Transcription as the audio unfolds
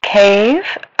Cave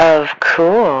of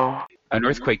Cool. An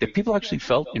earthquake that people actually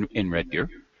felt in Red Deer,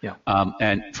 Yeah.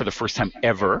 and for the first time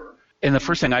ever. And the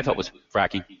first thing I thought was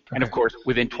fracking. And of course,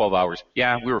 within 12 hours,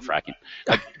 yeah, we were fracking.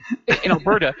 Like, in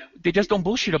Alberta, they just don't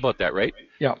bullshit about that, right?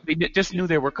 Yeah. They just knew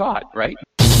they were caught, right?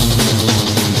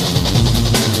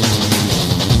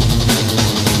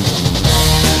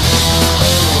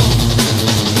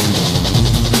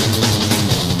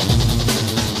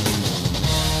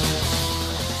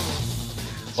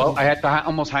 Well, I had to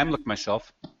almost Heimlich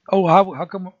myself. Oh, how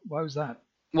come? Why was that?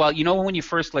 Well, you know when you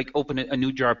first open a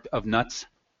new jar of nuts,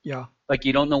 Yeah.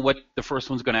 you don't know what the first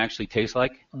one's going to actually taste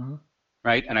like, Uh-huh.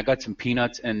 right? And I got some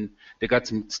peanuts and they got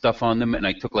some stuff on them, and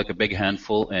I took a big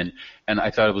handful, and I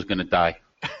thought I was going to die.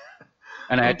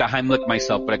 And I had to Heimlich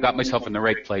myself, but I got myself in the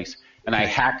right place, and I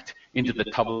hacked into the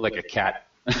tub like a cat.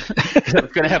 'Cause I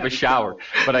was going to have a shower,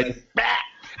 but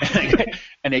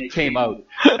and it came out,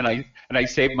 and I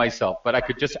saved myself. But I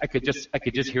could just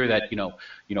hear that,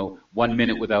 1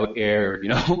 minute without air,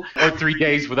 or 3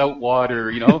 days without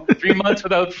water, 3 months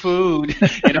without food,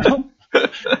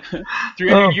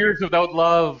 300 years without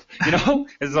love,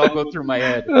 as all go through my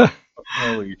head.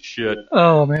 Holy shit!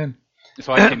 Oh man.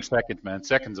 So I came second, man,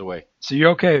 seconds away. So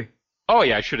you're okay? Oh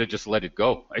yeah, I should have just let it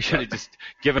go. I should have just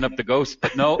given up the ghost,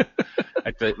 but no.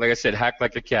 Like I said, hacked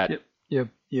like a cat. You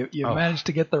managed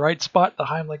to get the right spot, the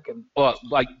Heimlich, and Well,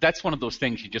 that's one of those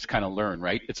things you just kind of learn,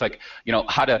 right? It's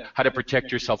how to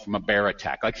protect yourself from a bear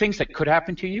attack, things that could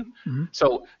happen to you. Mm-hmm.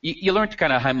 So you learn to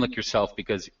kind of Heimlich yourself,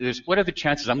 because what are the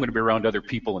chances I'm going to be around other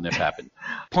people when this happened?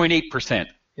 0.8%.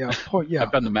 yeah. Oh, yeah.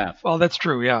 I've done the math. Well, that's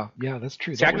true. Yeah, that's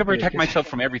true. See, I That can would be protect a- myself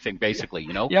from everything, basically,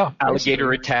 Yeah, alligator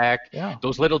basically. attack, Yeah.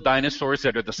 those little dinosaurs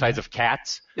that are the size of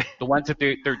cats, the ones that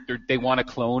they want to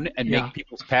clone and Yeah. make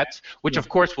people's pets, which of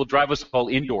course will drive us all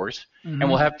indoors, and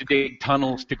we'll have to dig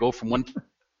tunnels to go from one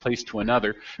place to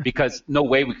another, because no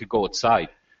way we could go outside,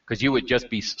 because you would just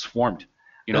be swarmed,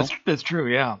 That's true.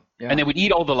 Yeah. Yeah. and they would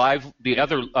eat all the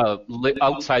other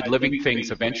outside living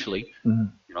things eventually,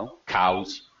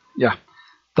 cows. yeah.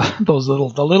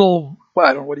 The little. Well,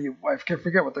 I don't. I can't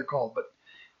forget what they're called, but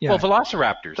yeah. Well,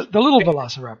 velociraptors. the little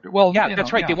velociraptor. Well, Yeah,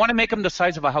 that's right. They want to make them the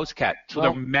size of a house cat, so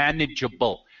Well, they're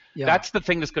manageable. yeah. That's the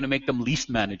thing that's going to make them least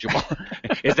manageable,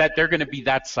 is that they're going to be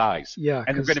that size. Yeah,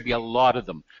 And there's 'cause- going to be a lot of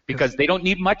them, because they don't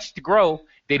need much to grow.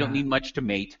 They don't need much to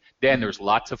mate. Then there's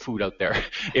lots of food out there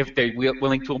if they're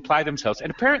willing to apply themselves.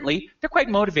 And apparently, they're quite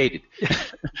motivated.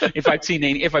 if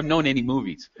I've known any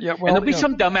movies. Yeah, well, and there'll be yeah.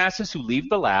 some dumbasses who leave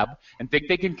the lab and think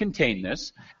they can contain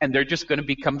this, and they're just going to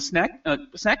become snack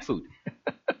food.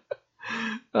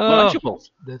 Oh, Lunchables.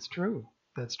 that's true.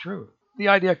 That's true. The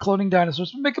idea of cloning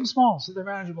dinosaurs, make them small so they're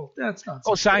manageable. That's not.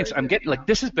 Oh, science! I'm getting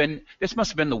this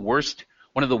must have been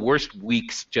one of the worst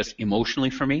weeks just emotionally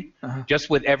for me. Uh-huh. Just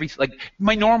with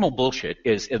my normal bullshit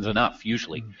is enough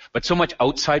usually, but so much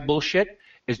outside bullshit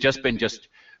has just been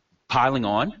piling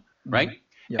on, right?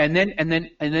 Yeah. And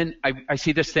then I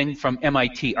see this thing from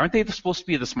MIT. Aren't they supposed to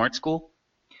be the smart school?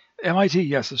 MIT,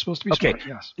 yes, they're supposed to be Okay. smart.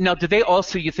 Yes. Now, do they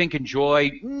also, you think,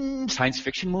 enjoy science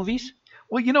fiction movies?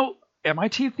 Well,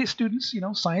 MIT students,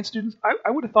 science students, I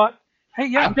would have thought, hey,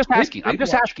 yeah. I'm just asking. they'd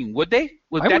watch. asking. Would they?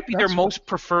 Would that be their that's most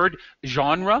preferred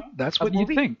genre? That's of what you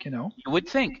movie? think, You would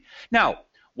think. Now,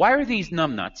 why are these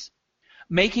numbnuts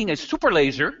making a super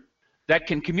laser that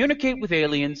can communicate with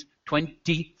aliens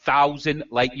 20,000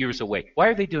 light years away? Why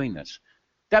are they doing this?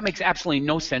 That makes absolutely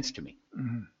no sense to me.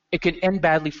 Mm-hmm. It can end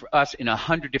badly for us in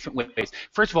 100 different ways.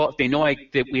 First of all, if they know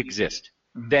that we exist,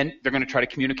 then they're going to try to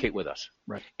communicate with us.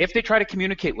 Right. If they try to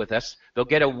communicate with us, they'll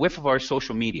get a whiff of our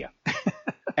social media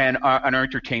and our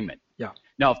entertainment. Yeah.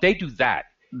 Now, if they do that,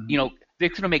 they're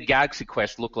going to make Galaxy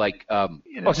Quest look like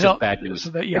it's so- bad news. so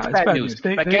that- it's bad news.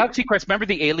 They- Galaxy Quest, remember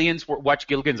the aliens watch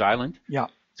Gilligan's Island? Yeah.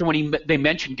 So when they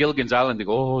mention Gilligan's Island, they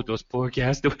go, "Oh, those poor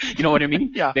cats." You know what I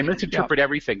mean? Yeah. They misinterpret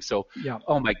everything. So, Yeah.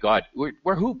 oh my God,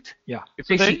 we're hooped. Yeah. If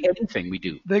So they see anything we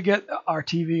do, They get our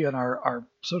TV and our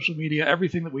social media,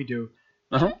 everything that we do.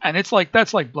 Uh-huh. And that's like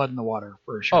blood in the water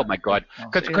for sure. oh my God,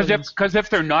 Aliens- because if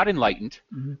they're not enlightened,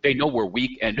 they know we're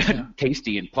weak and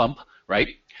tasty and plump, right?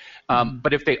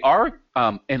 But if they are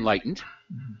enlightened,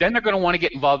 then they're going to want to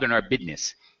get involved in our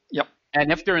business. Yep. And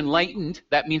if they're enlightened,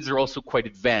 that means they're also quite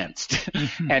advanced.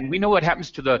 And we know what happens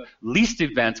to the least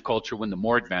advanced culture when the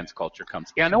more advanced culture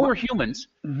comes. Yeah, I know we're humans,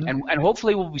 and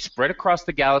hopefully we'll be spread across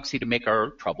the galaxy to make our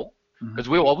trouble, because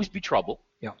we will always be trouble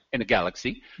Yeah. in a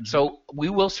galaxy. So we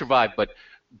will survive, but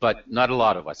not a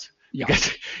lot of us. Yeah.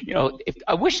 Because,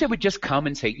 I wish they would just come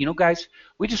and say, guys,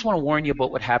 we just want to warn you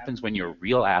about what happens when you're a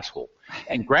real asshole,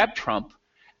 and grab Trump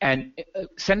and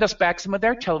send us back some of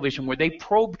their television where they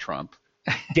probe Trump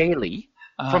daily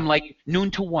from like noon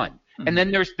to 1. And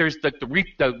then there's the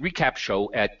recap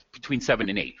show at between 7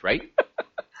 and 8, right?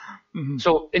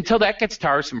 So until that gets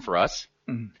tiresome for us,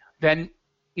 then,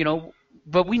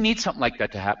 but we need something like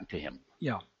that to happen to him.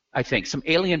 Yeah. I think some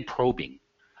alien probing.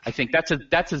 I think that's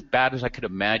as bad as I could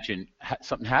imagine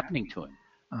something happening to him.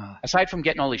 Aside from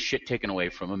getting all his shit taken away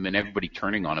from him and everybody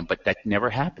turning on him, but that never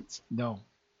happens. No.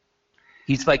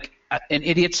 He's like an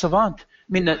idiot savant. I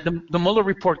mean, the Mueller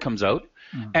report comes out,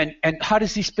 and how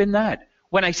does he spin that?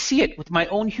 When I see it with my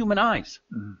own human eyes.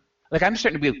 Like, I'm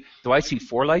starting to be, do I see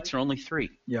 4 lights or only 3?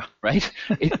 Yeah. Right?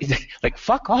 Like,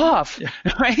 fuck off. Yeah.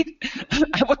 Right?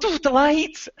 What's with the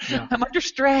lights? Yeah. I'm under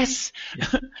stress.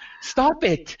 Yeah. Stop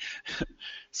it.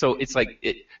 So it's like,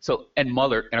 and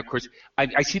Mueller, and of course,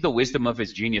 I see the wisdom of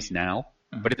his genius now,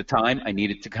 but at the time, I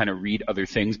needed to kind of read other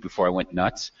things before I went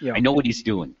nuts. Yeah. I know what he's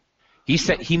doing. He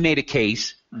said he made a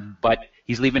case, but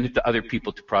he's leaving it to other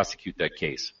people to prosecute that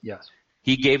case. Yes.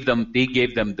 They gave them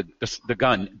the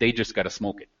gun. They just got to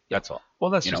smoke it. That's all.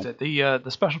 Well, that's just it.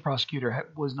 The special prosecutor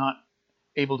was not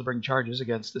able to bring charges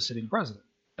against the sitting president.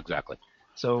 Exactly.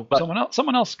 So someone else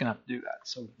is going to have to do that.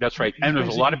 So that's right. And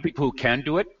there's a lot of people who can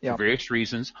do it for various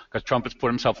reasons, because Trump has put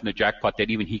himself in the jackpot that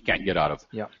even he can't get out of.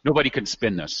 Yeah. Nobody can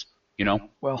spin this.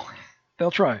 Well,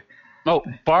 they'll try. Oh,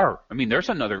 Barr. I mean, there's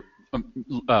another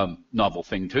novel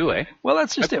thing too, eh? Well,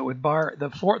 that's just it with Barr. The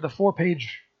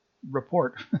 4-page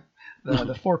report.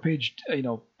 The 4-page,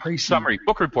 summary,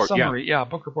 book report. Summary,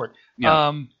 book report.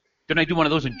 Yeah. Didn't I do one of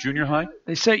those in junior high?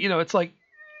 They say, it's like,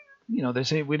 they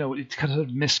say it's kind of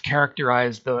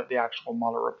mischaracterized the actual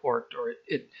Mueller report, or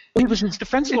it. Well, he was his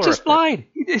defense lawyer. It just lied.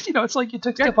 It's like you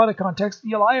took stuff out of context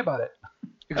and you lie about it.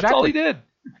 Exactly. That's all he did.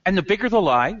 And the bigger the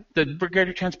lie, the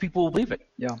greater chance people will believe it.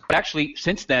 Yeah. But actually,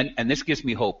 since then, and this gives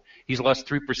me hope, he's lost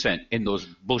 3% in those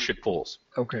bullshit polls.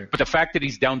 Okay. But the fact that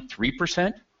he's down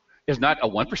 3%. Is not a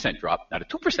 1% drop, not a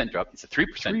 2% drop. It's a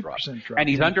 3% drop, and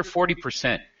he's under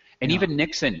 40%. And even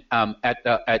Nixon,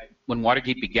 at when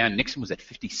Watergate began, Nixon was at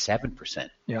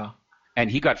 57%. Yeah, and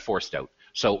he got forced out.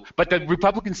 So, but the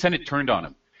Republican Senate turned on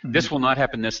him. This will not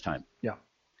happen this time. Yeah,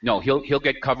 no, he'll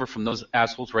get cover from those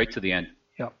assholes right to the end.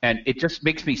 Yeah, and it just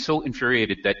makes me so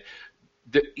infuriated that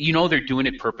they're doing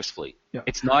it purposefully. Yeah,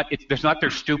 they're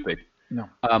stupid. No,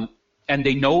 and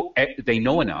they know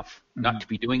enough not to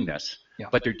be doing this. Yeah.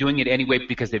 But they're doing it anyway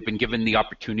because they've been given the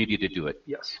opportunity to do it.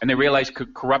 Yes. And they realize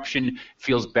corruption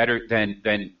feels better than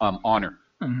honor.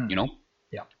 Yeah.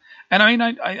 And I mean,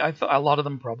 I thought a lot of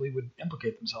them probably would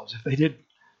implicate themselves if they did,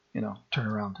 turn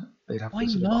around. They'd have Why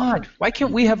to not? Why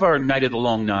can't we have our Night of the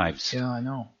Long Knives? Yeah, I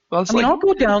know. Well, I'll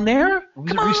go down there.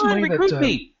 Come on, recruit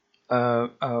me.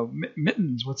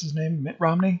 Mittens, what's his name? Mitt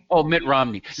Romney? Oh, Mitt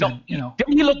Romney. So,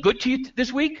 didn't he look good to you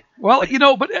this week? Well,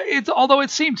 but although it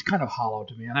seems kind of hollow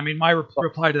to me, and I mean, my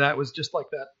reply to that was just like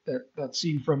that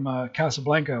scene from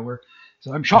Casablanca where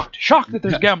so I'm shocked that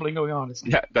there's gambling going on. It's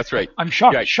like, that's right. I'm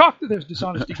shocked that there's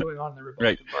dishonesty going on in the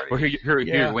Republican Party. Well, here are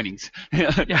your winnings. Here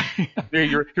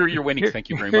are your winnings. Thank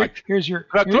you very much. Here's your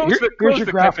close the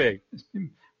graph, cafe.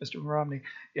 Mr. Romney.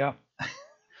 Yeah.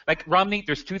 Like Romney,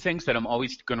 there's 2 things that I'm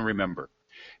always going to remember.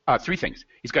 3 things.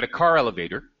 He's got a car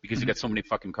elevator because he's got so many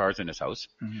fucking cars in his house.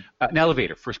 An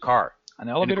elevator for his car. An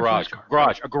elevator for his car.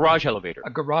 A garage elevator.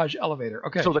 A garage elevator.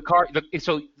 Okay. So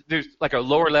so there's like a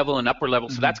lower level and upper level.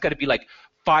 So that's got to be like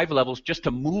 5 levels just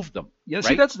to move them. Yeah. Right?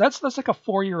 See, that's like a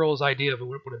 4-year-old's idea of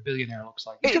what a billionaire looks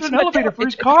like. He's got an elevator for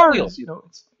his car.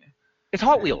 It's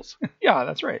Hot Wheels. Yeah,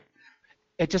 that's right.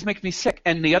 It just makes me sick.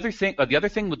 And the other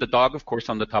thing with the dog, of course,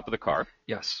 on the top of the car.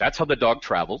 Yes. That's how the dog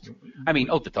traveled. I mean,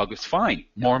 the dog is fine.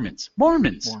 Yeah. Mormons.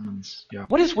 Yeah.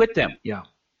 What is with them? Yeah.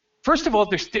 First of all,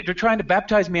 they're trying to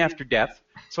baptize me after death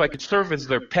so I could serve as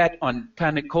their pet on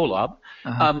Planet Kolob.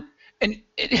 And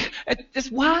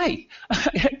just why?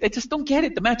 I just don't get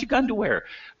it. The magic underwear.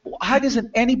 How doesn't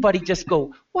anybody just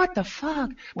go, what the fuck?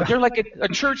 But they're like a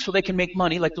church so they can make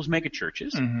money like those mega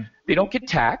churches. They don't get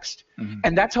taxed.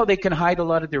 And that's how they can hide a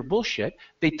lot of their bullshit.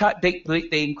 They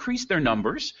increase their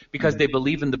numbers because they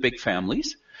believe in the big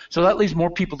families. So that leaves more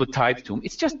people to tithe to them.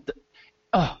 It's just,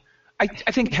 I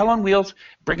think hell on wheels,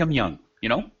 bring them young,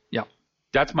 Yeah.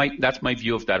 That's my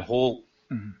view of that whole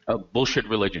bullshit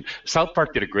religion. South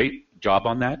Park did a great job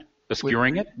on that,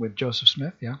 obscuring it. With Joseph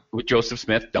Smith, yeah. With Joseph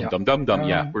Smith,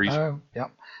 where he's... yeah.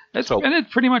 And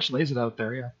it pretty much lays it out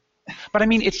there, yeah. But I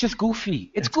mean, it's just goofy.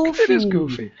 It's goofy. It is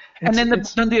goofy. And then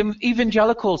the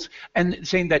evangelicals and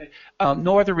saying that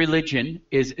no other religion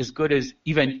is as good as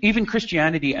even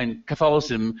Christianity, and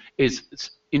Catholicism is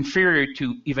inferior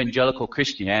to evangelical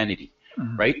Christianity,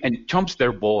 right? And Trump's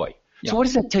their boy. So what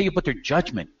does that tell you about their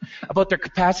judgment, about their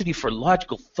capacity for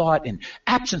logical thought and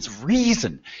absence of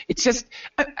reason? It's just,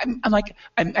 I'm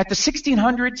at the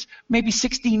 1600s, maybe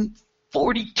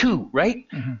 1642, right?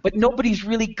 But nobody's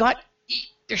really got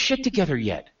their shit together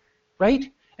yet,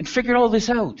 right? And figured all this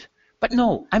out. But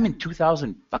no, I'm in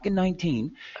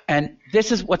 2019, and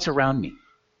this is what's around me.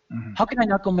 How can I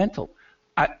not go mental?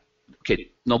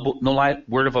 No lie,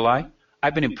 word of a lie.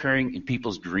 I've been appearing in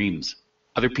people's dreams,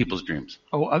 other people's dreams.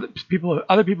 Oh, other people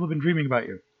have been dreaming about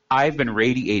you. I've been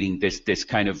radiating this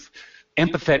kind of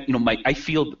empathetic. I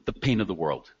feel the pain of the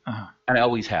world, and I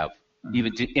always have.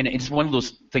 And it's one of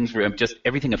those things where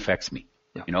everything affects me,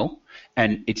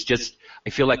 and it's just I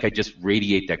feel like I just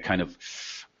radiate that kind of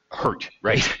hurt,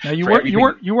 right? Now you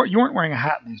weren't wearing a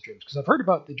hat in these dreams, because I've heard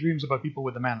about the dreams about people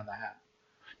with the man in the hat.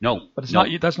 No, but it's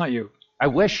not you. That's not you. I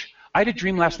wish. I had a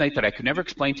dream last night that I could never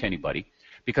explain to anybody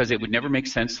because it would never make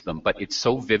sense to them. But it's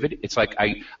so vivid. It's like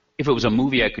if it was a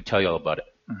movie, I could tell you all about it.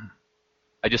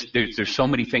 There's so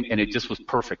many things, and it just was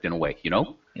perfect in a way,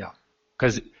 Yeah.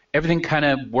 Because everything kind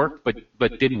of worked,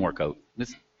 but didn't work out.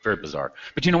 It's very bizarre.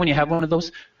 But when you have one of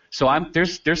those, so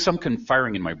there's some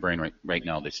firing in my brain right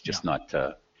now that's just not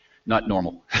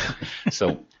normal.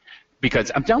 So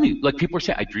because I'm telling you, like people are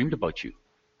saying, I dreamed about you,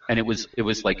 and it was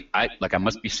like I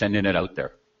must be sending it out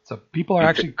there. So people are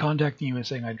actually contacting you and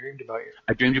saying, I dreamed about you.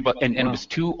 I dreamed about, and it was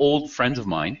two old friends of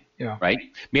mine, right?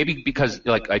 Maybe because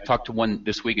I talked to one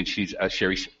this week, and she's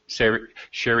Sherry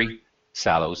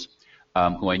Sallows,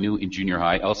 who I knew in junior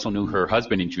high. I also knew her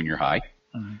husband in junior high,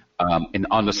 and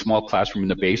on the small classroom in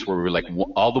the base where we were like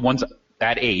all the ones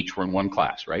that age were in one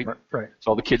class, right? Right.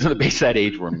 So all the kids in the base that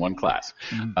age were in one class.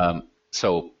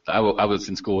 So I was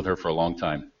in school with her for a long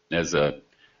time as a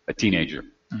teenager.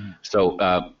 So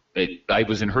I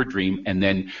was in her dream, and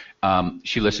then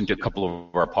she listened to a couple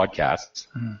of our podcasts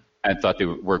and thought they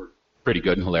were pretty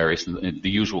good and hilarious, and the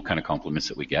usual kind of compliments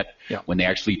that we get when they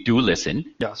actually do listen.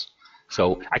 Yes.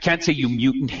 So I can't say you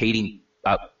mutant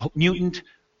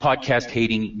podcast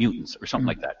hating mutants or something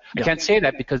like that. I can't say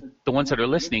that because the ones that are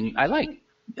listening, I like.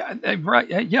 Yeah,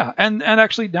 right. Yeah, and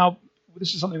actually now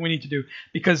this is something we need to do,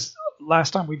 because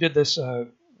last time we did this,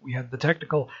 we had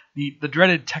the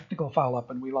dreaded technical file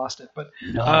up, and we lost it. But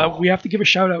we have to give a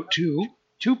shout out to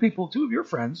two of your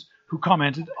friends who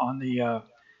commented on the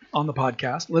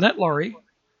podcast. Lynette Laurie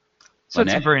said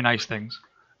some very nice things.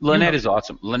 Lynette is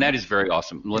awesome. Lynette is very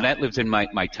awesome. Lynette lives in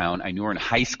my town. I knew her in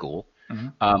high school.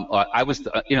 I was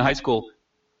in high school.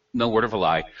 No word of a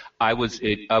lie. I was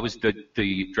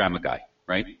the drama guy,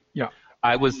 right? Yeah.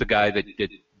 I was the guy that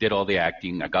did all the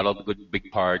acting. I got all the good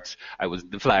big parts. I was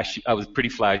pretty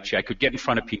flashy. I could get in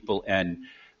front of people and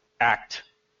act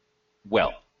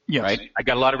well. Yes. Right? I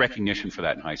got a lot of recognition for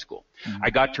that in high school. I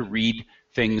got to read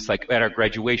things like at our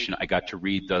graduation. I got to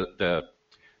read the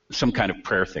some kind of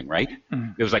prayer thing, right?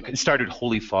 It was like it started,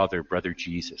 Holy Father, Brother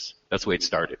Jesus. That's the way it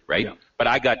started, right? Yeah. But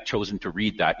I got chosen to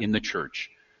read that in the church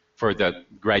for the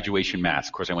graduation mass.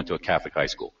 Of course, I went to a Catholic high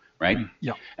school, right?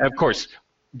 Yeah. And of course,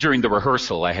 during the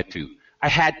rehearsal, I had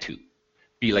to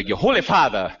be like, your Holy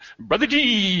Father, Brother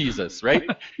Jesus, right?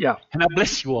 Yeah. And I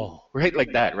bless you all, right?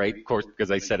 Like that, right? Of course,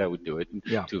 because I said I would do it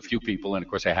to a few people, and of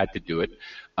course I had to do it.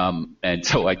 And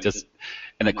so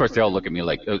and of course they all look at me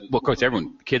like, well, of course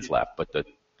the kids laugh, but the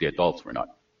adults were not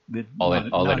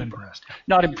impressed.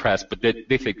 Not impressed, but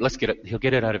they think, he'll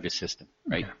get it out of his system,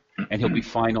 right? Okay. And he'll be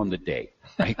fine on the day,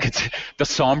 right? 'Cause the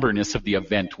somberness of the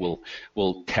event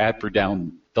will taper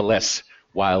down the less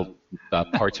wild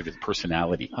parts of his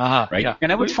personality, right? Yeah.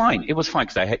 And it was fine. It was fine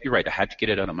because you're right. I had to get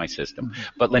it out of my system.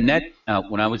 But Lynette,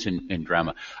 when I was in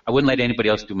drama, I wouldn't let anybody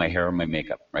else do my hair or my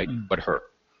makeup, right? But her.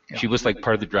 Yeah. She was like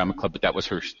part of the drama club, but that was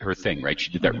her thing, right? She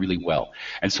did that really well.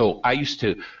 And so I used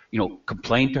to,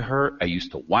 complain to her. I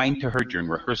used to whine to her during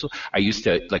rehearsal. I used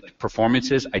to, like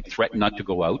performances, I'd threaten not to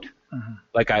go out.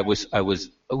 Like I was,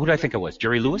 who did I think I was?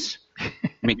 Jerry Lewis? I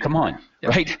mean, come on,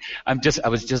 right? I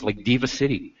was just like Diva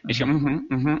City.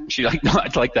 And she like, no,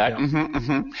 it's like that.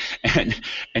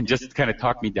 And just kind of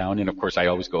talk me down. And of course I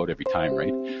always go out every time,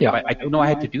 right? Yeah. But I don't know, I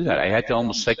had to do that. I had to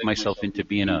almost psych myself into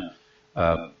being a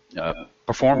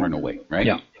performer in a way, right?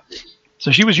 Yeah.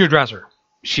 So she was your dresser.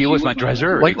 She was my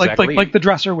dresser, exactly. Like the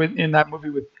dresser in that movie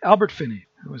with Albert Finney,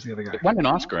 who was the other guy. It won an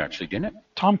Oscar, actually, didn't it?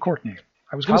 Tom Courtenay.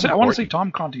 I want to say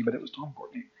Tom Conti, but it was Tom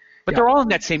Courtenay. But they're all in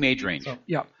that same age range.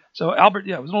 So Albert,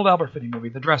 it was an old Albert Finney movie,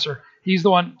 The Dresser. He's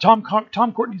the one. Tom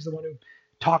Courtenay's the one who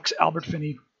talks Albert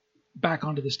Finney back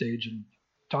onto the stage and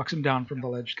talks him down from the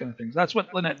ledge, kind of things. That's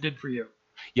what Lynette did for you.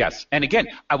 Yes, and again,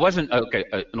 I wasn't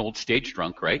an old stage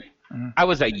drunk, right? I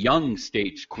was a young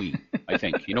stage queen, I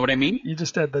think. You know what I mean? You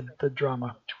just had the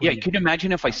drama Yeah, can you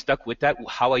imagine if I stuck with that,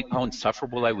 how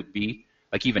insufferable I would be,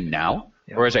 like even now,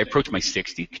 or as I approach my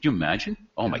 60s? Could you imagine?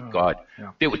 Oh my God,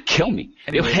 they would kill me.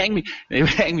 Anyway. They would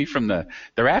hang me from the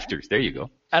rafters. There you go.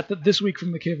 At This Week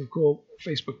from the Cave of Cool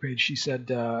Facebook page, she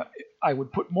said, I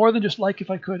would put more than just like if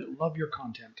I could. Love your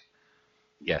content.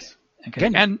 Yes. Okay.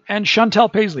 And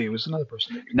Chantel Paisley was another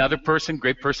person. Another person,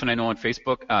 great person I know on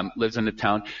Facebook, lives in the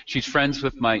town. She's friends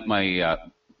with my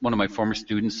one of my former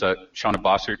students, Shauna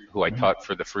Bossert, who I taught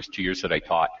for the first 2 years that I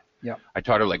taught. Yeah. I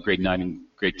taught her like grade 9 and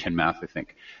grade 10 math, I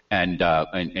think.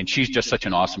 And she's just such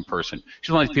an awesome person.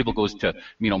 She's one of these people who goes to,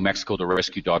 Mexico to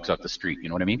rescue dogs off the street. You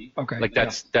know what I mean? Okay. Like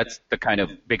that's the kind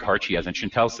of big heart she has. And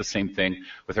Chantel's the same thing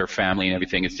with her family and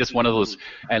everything. It's just one of those,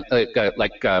 and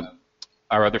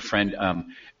our other friend,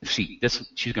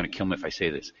 she's going to kill me if I say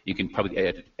this. You can probably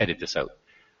edit this out.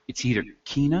 It's either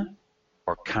Kina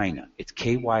or Kina. It's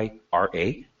Kyra.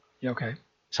 Okay.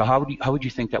 So how would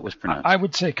you think that was pronounced? I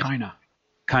would say Kina.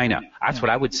 Kina. That's what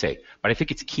I would say. But I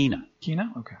think it's Kina.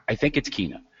 Kina? Okay. I think it's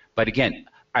Kina. But again,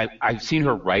 I've seen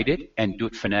her write it and do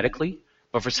it phonetically,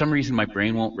 but for some reason my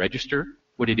brain won't register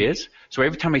what it is. So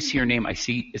every time I see her name, I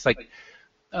see it's like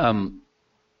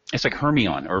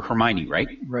Hermione or Hermione, right?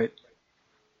 Right.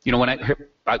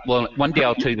 One day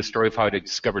I'll tell you the story of how I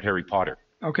discovered Harry Potter.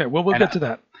 Okay, well, we'll get to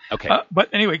that. Okay. But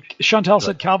anyway, Chantel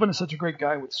said, Calvin is such a great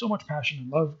guy with so much passion and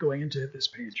love going into this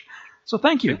page. So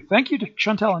thank you. Thank you to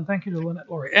Chantel and thank you to Lynette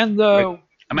Laurie. And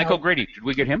Michael Grady, did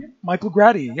we get him? Michael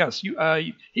Grady, yes.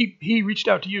 He reached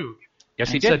out to you. Yes,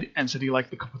 he did. And said he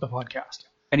liked the podcast.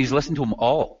 And he's listened to them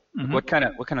all. Mm-hmm. What kind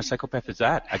of psychopath is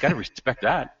that? I got to respect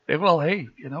that. Well, hey,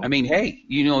 I mean, hey,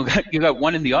 you got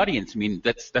one in the audience. I mean,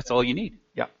 that's all you need.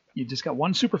 Yeah, you just got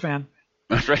one super fan.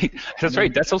 That's right. That's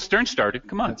right. That's how Stern started.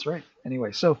 Come on. That's right.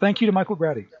 Anyway, so thank you to Michael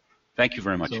Grady. Thank you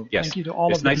very much. So yes. Thank you to all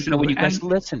it's of them. It's nice to know when you guys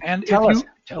listen. And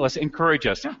tell us, encourage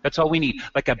us. Yeah. That's all we need.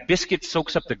 Like a biscuit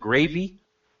soaks up the gravy,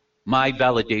 my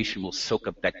validation will soak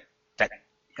up that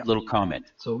little comment.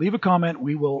 So leave a comment.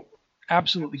 We will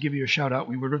absolutely give you a shout out.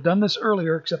 We would have done this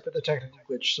earlier except for the technical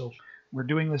glitch, so we're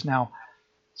doing this now.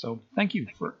 So thank you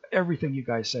for everything you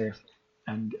guys say.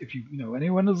 And if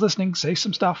anyone is listening, say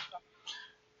some stuff.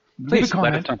 Leave a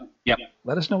comment.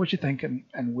 Let us know what you think,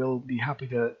 and we'll be happy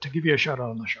to give you a shout out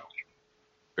on the show.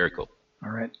 Very cool. All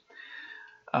right.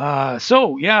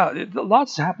 So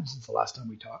lots happened since the last time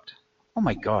we talked. Oh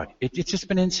my God, it's just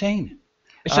been insane.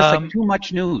 It's just like too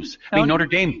much news. I mean, Notre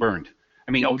Dame burned.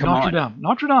 I mean, come on.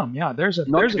 Notre Dame. Yeah, there's a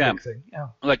big thing. Yeah.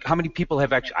 Like how many people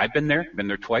have actually? I've been there. Been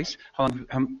there twice. How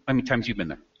many times have you been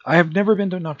there? I have never been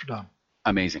to Notre Dame.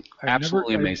 Amazing.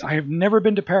 Absolutely amazing. I have never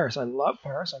been to Paris. I love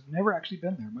Paris. I've never actually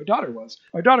been there. My daughter was.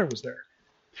 My daughter was there.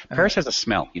 Paris has a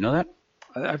smell. You know that?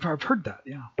 I've heard that,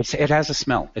 yeah. It has a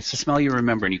smell. It's the smell you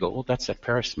remember, and you go, oh, that's that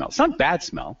Paris smell. It's not a bad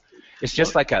smell. It's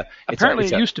just like a... Apparently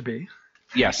it used to be.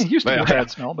 Yes. It used to be a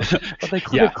bad smell, but they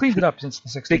cleaned it up since the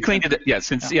 60s. They cleaned it,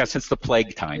 since the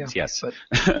plague times, yes.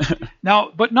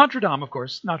 But Notre Dame, of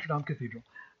course, Notre Dame Cathedral.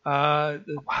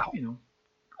 Wow.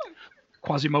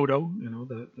 Quasimodo,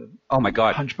 the oh my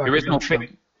God, Hunchback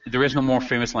there is no more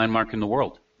famous landmark in the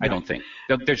world. No. I don't think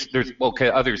there's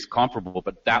others comparable,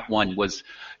 but that one was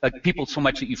like people so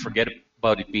much that you forget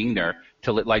about it being there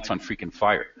till it lights on freaking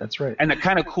fire. That's right. And the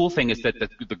kind of cool thing is that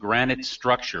the granite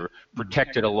structure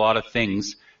protected a lot of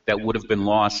things that would have been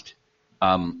lost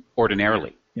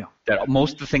ordinarily. Yeah. That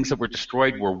most of the things that were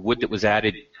destroyed were wood that was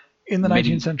added in the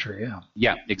 19th century. Yeah.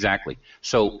 Yeah, exactly.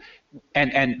 So.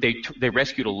 And they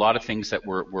rescued a lot of things that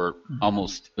were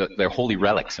almost they're holy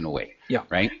relics in a way. Yeah.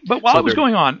 Right. But while it was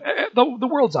going on, the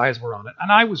world's eyes were on it,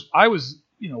 and I was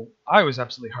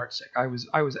absolutely heartsick. I was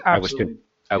absolutely.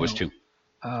 I was too.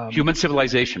 Human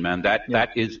civilization, man.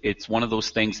 It's one of those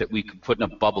things that we could put in a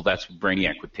bubble. That's what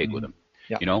Brainiac would take with him.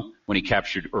 Yeah. When he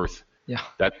captured Earth. Yeah.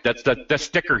 That's the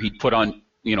sticker he'd put on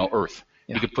Earth.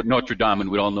 Yeah. He could put Notre Dame, and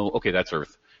we'd all know. Okay, that's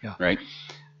Earth. Yeah. Right.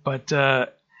 But.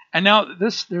 And now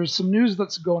there's some news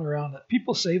that's going around that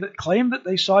people claim that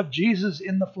they saw Jesus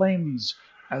in the flames.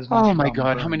 Oh my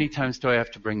God! How many times do I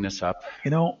have to bring this up?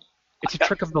 It's a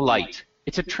trick of the light.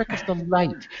 It's a trick of the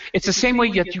light. It's the same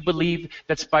way that you believe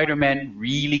that Spider-Man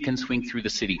really can swing through the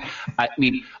city. I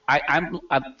mean, I'm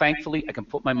thankfully I can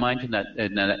put my mind in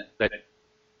that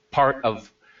part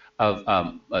of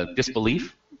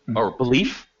disbelief or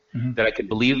belief that I can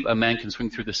believe a man can swing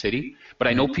through the city. But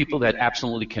I know people that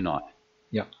absolutely cannot.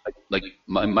 Yeah, like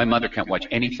my mother can't watch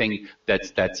anything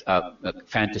that's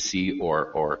fantasy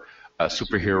or a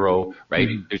superhero, right?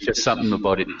 There's just something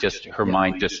about it. Just her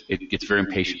mind it gets very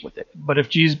impatient with it. But if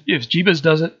Jeebus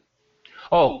does it,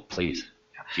 oh please.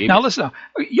 Jeebus. Now listen.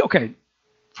 Okay,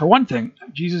 for one thing,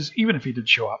 Jesus, even if he did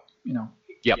show up,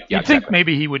 Yep. Yeah. You'd think Exactly.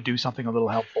 maybe he would do something a little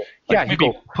helpful. Yeah. Like He'd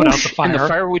maybe go put out whoosh, the fire. and the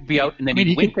fire would be out, and then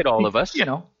he'd wink at all of us. You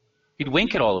know. He'd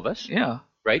wink at all of us. Yeah.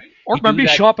 Right. Or He'd do maybe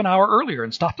that- show up an hour earlier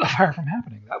and stop the fire from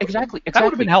happening. That would, Exactly. That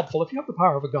would have been helpful if you have the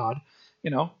power of a god.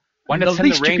 You know. Why the not send the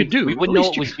least you rain? could do. We the wouldn't know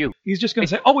least it was you. He's just going to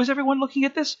say, "Oh, is everyone looking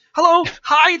at this? Hello,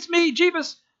 hi, it's me,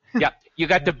 Jeebus." Yeah, you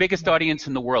got the biggest audience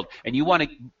in the world, and you want to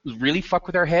really fuck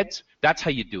with our heads? That's how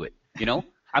you do it, you know?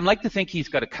 I'd like to think he's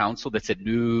got a council that said,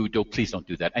 no, please don't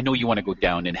do that. I know you want to go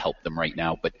down and help them right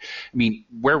now, but, I mean,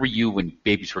 where were you when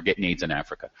babies were getting AIDS in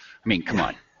Africa? I mean, come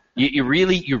on. You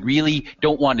really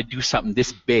don't want to do something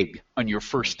this big on your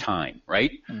first time,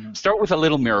 right? Mm-hmm. Start with a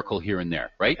little miracle here and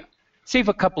there, right? Save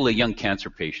a couple of young cancer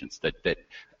patients that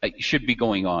should be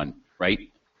going on, right?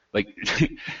 Like,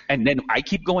 and then I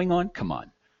keep going on? Come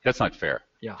on. That's not fair.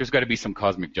 Yeah. There's got to be some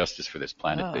cosmic justice for this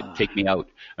planet to take me out.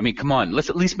 I mean, come on.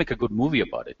 Let's at least make a good movie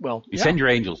about it. Well, you send your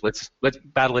angels. Let's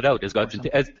battle it out as God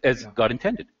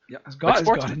intended. Yeah, as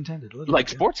God intended. Like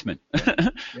sportsmen.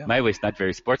 Yeah. My way's not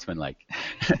very sportsman-like.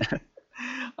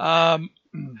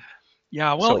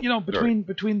 Yeah, well, so, between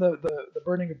the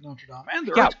burning of Notre Dame and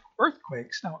the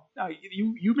earthquakes. Now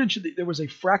you mentioned that there was a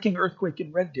fracking earthquake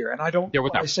in Red Deer, and I don't. There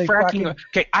was a fracking.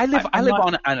 Okay, I live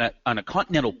on a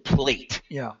continental plate.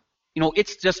 Yeah.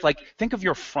 It's just like, think of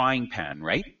your frying pan,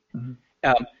 right?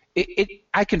 Mm-hmm.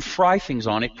 I can fry things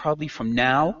on it probably from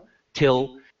now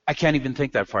till I can't even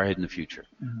think that far ahead in the future,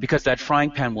 because that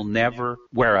frying pan will never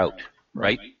wear out,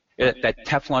 right? That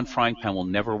Teflon frying pan will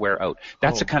never wear out.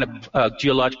 That's the kind of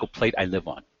geological plate I live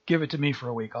on. Give it to me for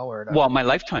a week. I'll wear it out. Well, my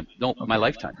lifetime. No, my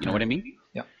lifetime. You know what I mean?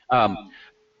 Yeah.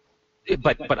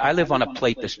 But I live on a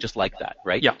plate that's just like that,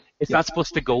 right? Yeah. It's not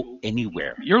supposed to go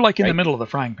anywhere. You're like in the middle of the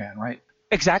frying pan, right?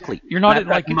 Exactly. You're not I've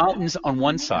got mountains on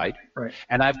one side, right?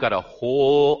 And I've got a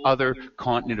whole other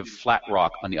continent of flat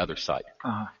rock on the other side.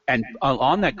 Uh-huh. And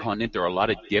on that continent, there are a lot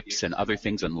of dips and other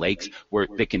things and lakes where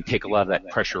they can take a lot of that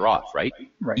pressure off, right?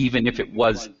 Right. Even if it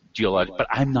was geologic, but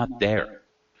I'm not there.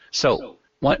 So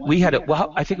we had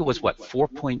I think it was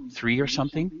 4.3 or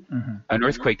something, an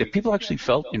earthquake that people actually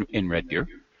felt in Red Deer.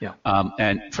 Yeah.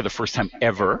 And for the first time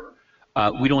ever,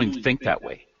 we don't even think that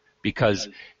way, because.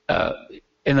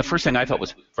 And the first thing I thought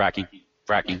was fracking,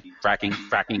 like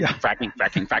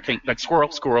squirrel,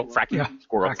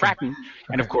 fracking.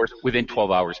 And of course, within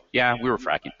 12 hours, we were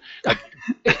fracking. Like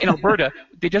in Alberta,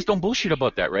 they just don't bullshit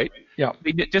about that, right? Yeah.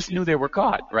 They just knew they were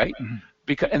caught, right?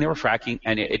 Mm-hmm. And they were fracking,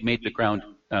 and it made the ground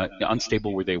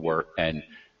unstable where they were, and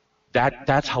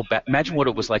that's how bad. Imagine what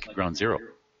it was like at ground zero.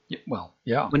 Yeah, well,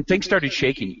 yeah. When things started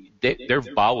shaking, their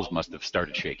bowels must have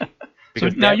started shaking. So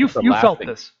now you felt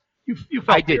this. You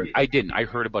felt I didn't. I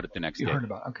heard about it the next day. You heard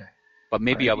about it. Okay. But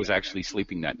maybe I was actually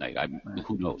sleeping that night.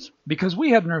 Who knows? Because we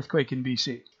had an earthquake in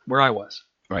BC, where I was.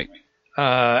 Right.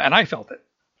 And I felt it.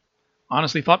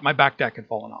 Honestly, thought my back deck had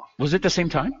fallen off. Was it the same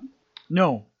time?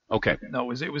 No. Okay.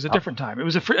 No, it was a different time. It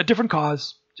was a different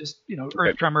cause. Just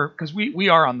earth tremor, because we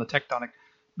are on the tectonic.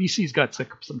 BC's got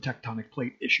some tectonic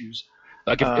plate issues.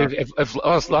 Like if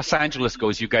Los Angeles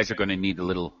goes, you guys are going to need a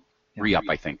little re-up,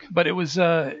 I think. But it was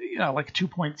like 2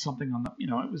 point something on the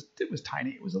it was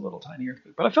tiny. It was a little tiny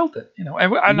earthquake, but I felt it.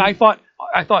 And I thought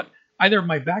either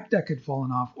my back deck had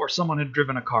fallen off or someone had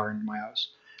driven a car into my house.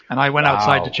 And I went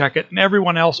outside to check it, and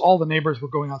everyone else, all the neighbors, were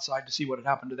going outside to see what had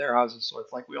happened to their houses. So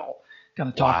it's like we all kind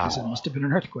of talked and said it must have been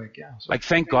an earthquake. Yeah. So,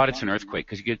 thank God it's an earthquake,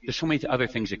 because there's so many other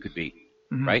things it could be,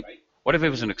 right? What if it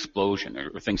was an explosion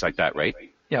or things like that, right?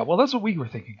 Yeah, well, that's what we were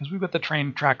thinking, because we've got the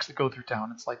train tracks that go through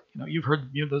town. It's like, you've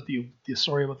heard the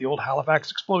story about the old Halifax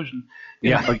explosion.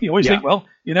 You always think, well,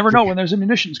 you never know when there's a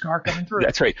munitions car coming through.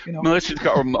 That's right. Munitions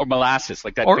car or molasses,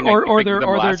 like that. Or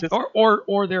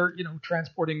they're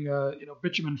transporting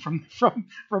bitumen from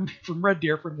Red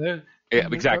Deer from the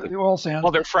the oil sands.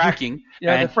 Well, they're fracking.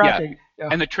 They're fracking. Yeah.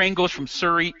 And the train goes from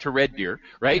Surrey to Red Deer,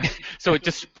 right? So it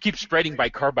just keeps spreading by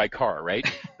car, right?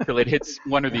 Till it hits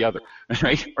one or the other,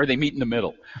 right? Or they meet in the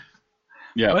middle.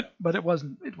 Yeah. But it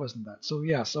wasn't that.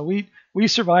 So we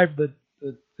survived the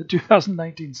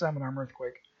 2019 Salmon Arm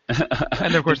earthquake.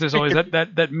 And of course there's always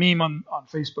that meme on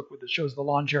Facebook that shows the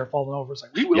lawn chair falling over. It's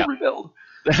like, we will rebuild.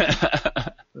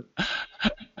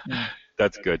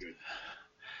 That's good.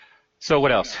 So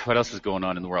what else? What else is going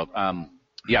on in the world?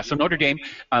 So Notre Dame,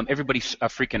 everybody's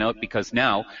freaking out, because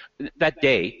now, that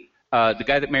day, the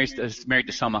guy that married to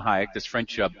Salma Hayek, this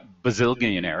French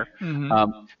bazillionaire,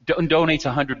 donates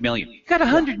 $100 million. He got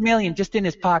 $100 million just in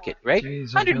his pocket, right?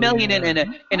 Jeez, $100 million in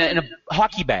a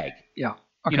hockey bag. Yeah.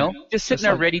 Okay. Just sitting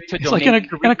there ready to it's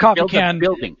donate. Like in a coffee can.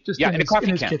 Building. In a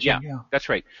coffee can. Kitchen, yeah, that's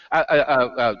right.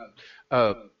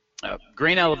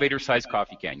 Grain elevator sized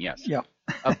coffee can. Yes. Yeah.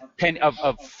 A pen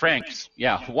of francs.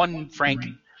 Yeah, 1 franc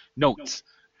notes.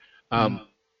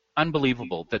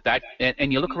 Unbelievable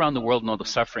and you look around the world and all the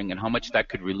suffering and how much that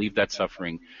could relieve that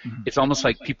suffering. Mm-hmm. It's almost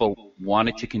like people want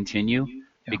it to continue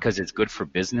because it's good for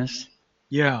business.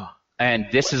 Yeah. And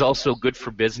this is also good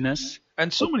for business.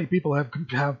 And so many people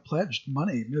have pledged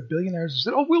money. The billionaires have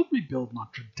said, "Oh, we'll rebuild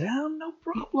Notre Dame, no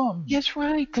problem." Yes,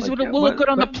 right, because Like, it will look good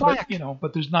on the plaque.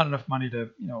 But there's not enough money to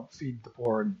feed the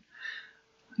poor, and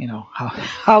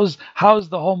how's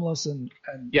the homeless and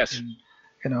Yes. and,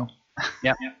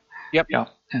 Yeah. Yep. yeah,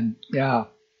 and yeah.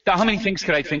 Now, how many things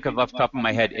could I think of off the top of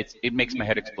my head? It makes my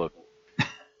head explode.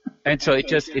 And so it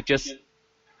just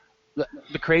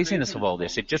the craziness of all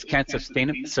this, it just can't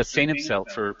sustain itself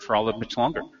for all that much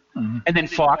longer. Mm-hmm. And then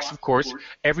Fox, of course,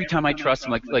 every time I trust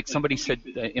him, like somebody said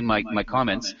in my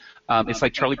comments, it's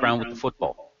like Charlie Brown with the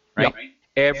football, right?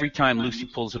 Yeah. Every time Lucy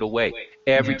pulls it away,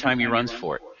 every time he runs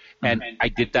for it. And I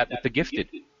did that with The Gifted.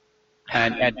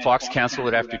 And Fox canceled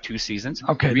it after 2 seasons.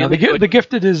 Okay, Really now the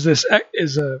Gifted is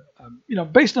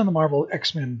based on the Marvel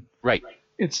X-Men. Right.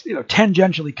 It's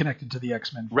tangentially connected to the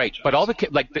X-Men. Right, but all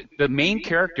the main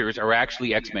characters are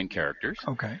actually X-Men characters.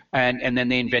 Okay. And then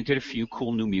they invented a few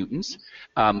cool new mutants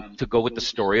to go with the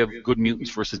story of good mutants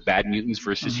versus bad mutants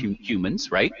versus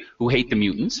humans, right? Who hate the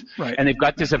mutants. Right. And they've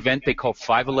got this event they call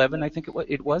 5/11, I think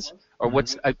it was, or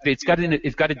what's it's got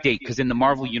a date because in the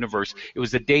Marvel universe it was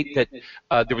the date that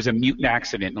there was a mutant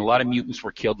accident and a lot of mutants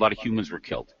were killed, a lot of humans were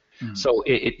killed. So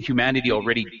humanity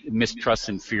already mistrusts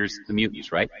and fears the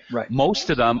mutants, right? Right. Most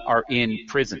of them are in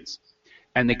prisons,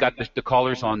 and they got the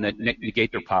collars on that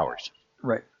negate their powers.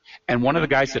 Right. And one of the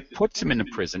guys that puts them into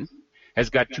prison has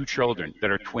got 2 children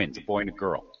that are twins, a boy and a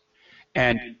girl.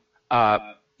 And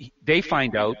they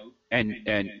find out,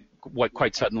 and what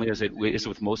quite suddenly, as it is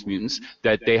with most mutants,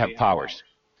 that they have powers.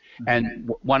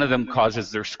 And one of them causes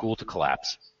their school to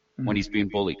collapse when he's being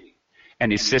bullied.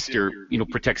 And his sister,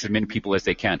 protects as many people as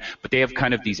they can. But they have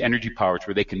kind of these energy powers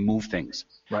where they can move things.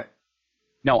 Right.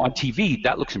 Now, on TV,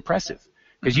 that looks impressive.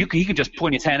 Because he can just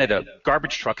point his hand at a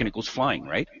garbage truck and it goes flying,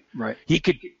 right? Right. He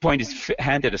could point his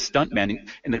hand at a stuntman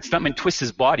and the stuntman twists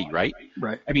his body, right?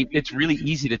 Right. I mean, it's really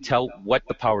easy to tell what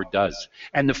the power does.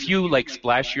 And the few,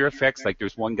 splashier effects, like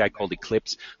there's one guy called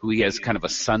Eclipse who he has kind of a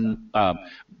sun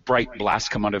bright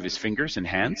blast come out of his fingers and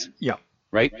hands. Yeah.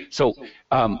 Right? So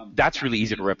that's really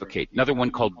easy to replicate. Another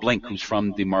one called Blink, who's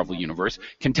from the Marvel Universe,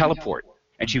 can teleport.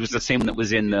 And she was the same one that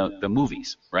was in the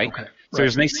movies, right? Okay. So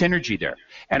there's nice synergy there.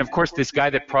 And, of course, this guy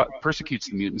that persecutes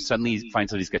the mutants suddenly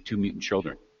finds out he's got 2 mutant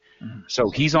children. So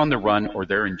he's on the run or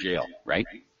they're in jail, right?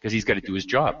 Because he's got to do his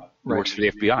job. He works for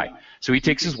the FBI. So he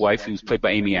takes his wife, who's played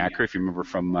by Amy Acker, if you remember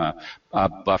from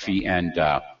Buffy and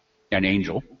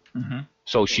Angel.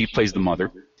 So she plays the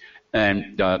mother.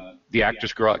 And the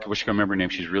actress girl, I wish I could remember her name.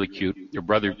 She's really cute. Her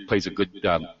brother plays a good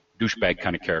douchebag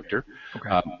kind of character,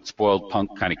 spoiled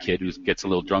punk kind of kid who gets a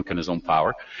little drunk on his own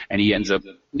power, and he ends up,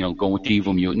 going with the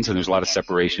evil mutants. And there's a lot of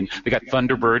separation. They got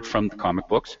Thunderbird from the comic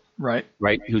books, right?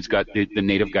 Who's got the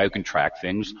native guy who can track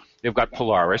things. They've got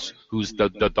Polaris, who's the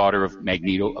daughter of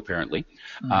Magneto, apparently.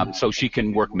 So she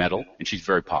can work metal, and she's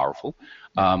very powerful.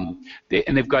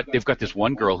 They've got this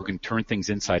one girl who can turn things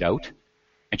inside out.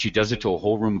 And she does it to a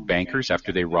whole room of bankers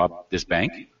after they rob this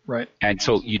bank. Right. And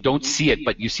so you don't see it,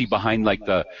 but you see behind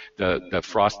the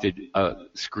frosted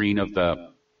screen of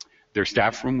their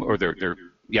staff room or their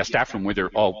staff room where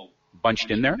they're all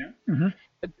bunched in there.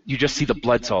 You just see the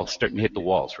blood's all starting to hit the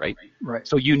walls, right? Right.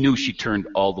 So you knew she turned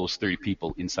all those 30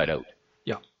 people inside out.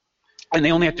 Yeah. And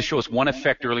they only have to show us one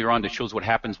effect earlier on that shows what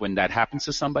happens when that happens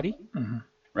to somebody.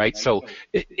 Right. So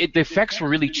the effects were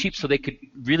really cheap, so they could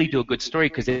really do a good story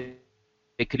because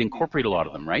they could incorporate a lot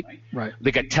of them, right? Right.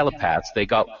 They got telepaths. They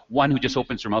got one who just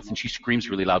opens her mouth and she screams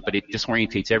really loud, but it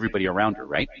disorientates everybody around her,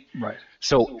 right? Right.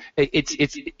 So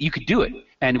it's you could do it,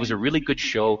 and it was a really good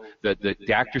show.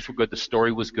 The actors were good. The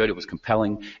story was good. It was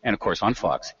compelling, and of course on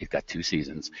Fox it got 2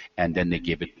 seasons, and then they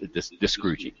gave it this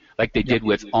Scroogey, like they did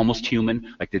with Almost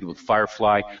Human, like they did with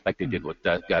Firefly, like they did with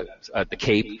the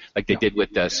Cape, like they did with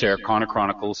Sarah Connor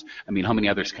Chronicles. I mean, how many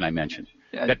others can I mention?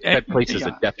 That place is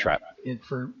a death trap.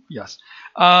 Yes.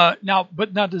 Now,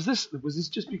 was this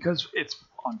just because it's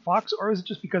on Fox, or is it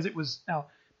just because it was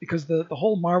because the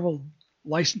whole Marvel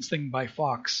license thing by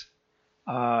Fox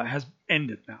has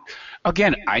ended now?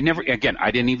 Again, I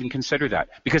didn't even consider that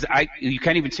because you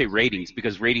can't even say ratings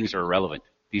because ratings are irrelevant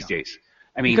these days.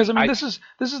 This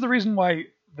is the reason why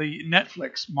the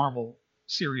Netflix Marvel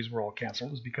series were all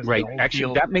canceled, is because right.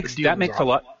 Actually,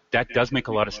 that does make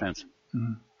a lot of sense.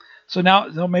 So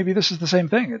now maybe this is the same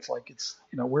thing. It's like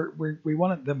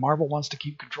the Marvel wants to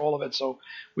keep control of it, so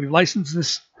we've licensed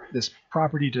this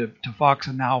property to Fox,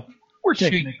 and now we're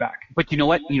taking it back. But you know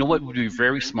what? You know what would be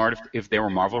very smart if they were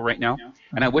Marvel right now?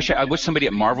 And I wish somebody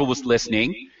at Marvel was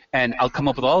listening. And I'll come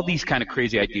up with all these kind of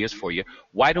crazy ideas for you.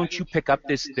 Why don't you pick up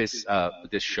this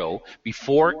show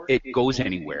before it goes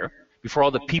anywhere? Before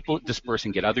all the people disperse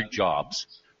and get other jobs,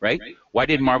 right? Why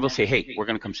did Marvel say, "Hey, we're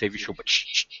going to come save your show," but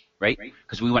shh, right?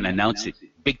 Because we want to announce it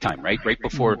big time, right? Right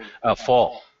before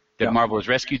fall. That Marvel has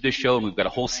rescued this show, and we've got a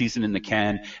whole season in the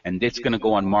can, and it's going to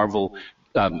go on Marvel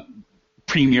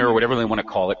Premiere or whatever they want to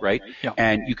call it, right? Yeah.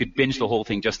 And you could binge the whole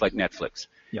thing just like Netflix.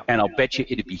 Yeah. And I'll bet you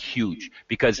it'd be huge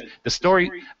because the story.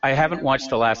 I haven't watched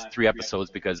the last 3 episodes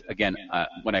because, again,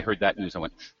 when I heard that news, I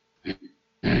went,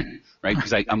 right?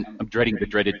 Because I'm dreading the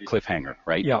dreaded cliffhanger,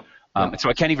 right? Yeah. So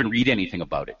I can't even read anything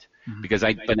about it because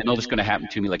but I know this is going to happen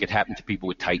to me like it happened to people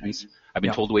with Titans. I've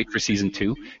been told to wait for season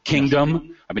 2.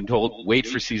 Kingdom, I've been told wait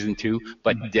for season 2,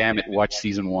 but damn it, watch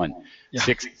season 1. Yeah.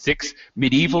 Six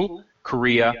medieval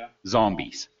Korea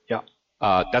zombies. Yeah.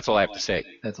 That's all I have to say.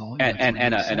 That's all.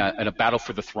 And a battle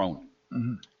for the throne.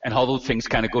 Mm-hmm. And how those things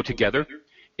kind of go together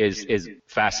is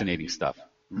fascinating stuff.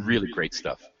 Really great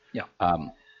stuff. Yeah.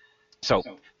 So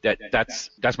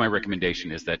that's my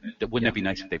recommendation is that wouldn't it be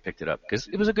nice if they picked it up because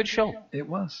it was a good show. It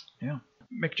was. Yeah.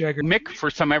 Mick Jagger. Mick,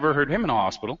 first time I ever heard him in a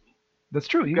hospital. That's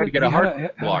true. He Got to get a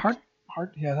heart block.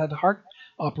 Had a heart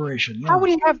operation. Yeah. How would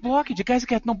he have blockage? The guy's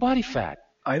got no body fat.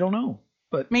 I don't know.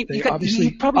 But I mean, they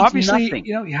he probably eats nothing.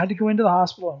 you know, he had to go into the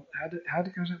hospital and had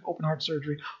to go to open heart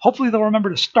surgery. Hopefully they'll remember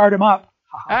to start him up.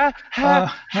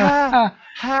 Yeah.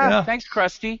 Thanks,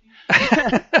 Krusty.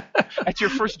 That's your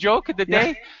first joke of the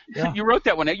day? Yeah. You wrote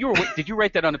that one. Did you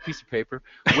write that on a piece of paper,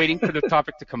 waiting for the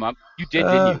topic to come up? You did,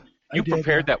 didn't you? You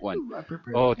prepared that one. I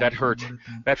prepared that hurt.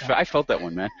 I felt that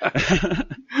one, man.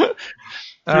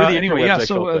 Anyway, yeah.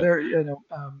 So there,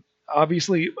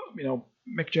 obviously,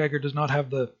 Mick Jagger does not have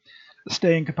the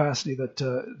staying capacity that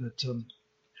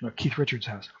Keith Richards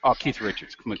has. Oh, Keith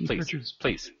Richards,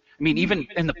 please. I mean, even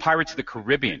in the Pirates of the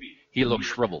Caribbean, he looked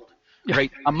shriveled,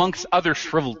 right? Amongst other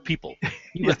shriveled people,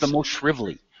 he was the most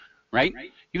shrivelly, right?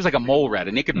 He was like a mole rat,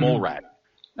 a naked mole rat.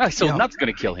 So nothing's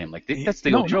going to kill him. Like that's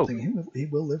the old joke. He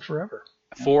will live forever.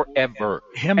 Forever.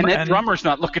 And that drummer's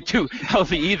not looking too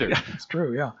healthy either. Yeah, it's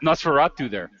true. Yeah. Nosferatu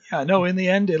there. Yeah. No. In the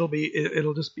end, it'll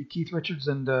just be Keith Richards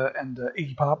and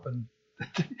Iggy Pop and.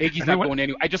 Iggy's not going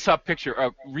anywhere. I just saw a picture,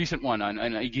 a recent one on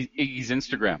Iggy's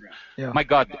Instagram. Yeah. My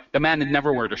God, the man had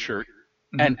never worn a shirt,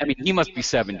 and I mean he must be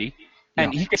 70,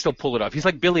 and he can still pull it off. He's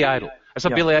like Billy Idol. I saw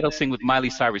Billy Idol sing with Miley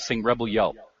Cyrus, sing Rebel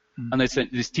Yell, on this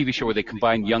TV show where they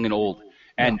combine young and old,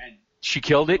 and she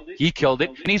killed it, he killed it,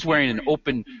 and he's wearing an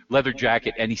open leather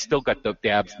jacket, and he's still got the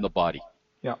abs in the body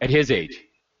at his age.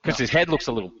 Because his head looks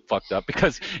a little fucked up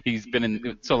because he's been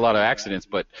in a lot of accidents,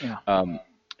 but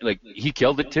like he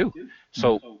killed it too.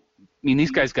 So, I mean,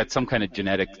 these guys got some kind of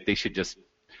genetics. They should just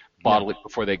bottle it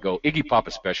before they go. Iggy Pop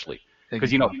especially.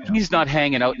 Because, he's not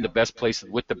hanging out in the best places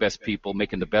with the best people,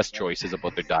 making the best choices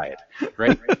about their diet,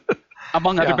 right?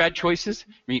 Among other bad choices,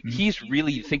 I mean, he's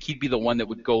really, you think he'd be the one that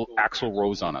would go Axl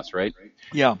Rose on us, right?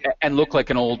 Yeah. And look like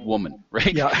an old woman,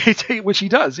 right? Yeah, which he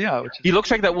does, yeah. He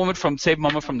looks like that woman from Save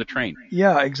Mama from the Train.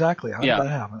 Yeah, exactly. How did that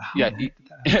happen?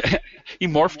 He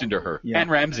morphed into her. Anne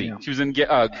Ramsey. Yeah. She was in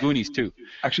Goonies too.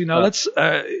 Actually, no. Let's.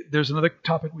 There's another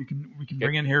topic we can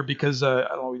bring in here because I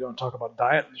don't know. We don't talk about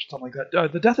diet or something like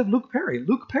that. The death of Luke Perry.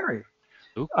 Luke Perry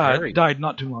died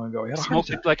not too long ago. He had a heart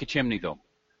attack. Like a chimney, though.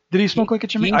 Did he smoke like a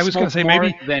chimney? I was going to say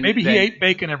maybe he ate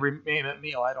bacon every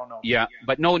meal. I don't know. Yeah,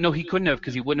 but no, he couldn't have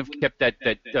because he wouldn't have kept that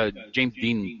James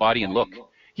Dean body and look.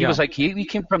 He was like he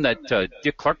came from that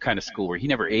Dick Clark kind of school where he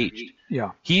never aged.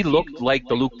 Yeah. He looked like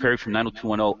the Luke Perry from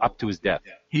 90210 up to his death.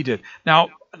 He did. Now,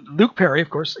 Luke Perry, of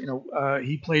course,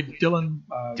 he played Dylan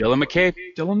McKay.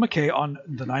 Dylan McKay on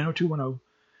the 90210.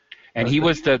 And he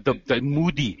was the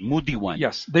moody one.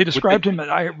 Yes, they described him.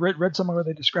 I read somewhere where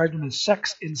they described him as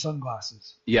sex in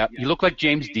sunglasses. Yeah, he looked like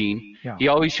James Dean. Yeah. He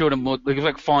always showed him he was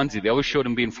like Fonzie. They always showed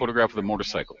him being photographed with a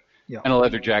motorcycle. Yeah. And a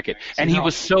leather jacket. And he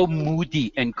was so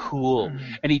moody and cool.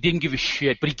 Mm-hmm. And he didn't give a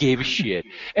shit, but he gave a shit.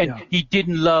 And he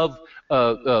didn't love,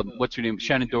 what's her name?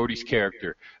 Shannon Doherty's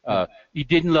character. He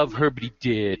didn't love her, but he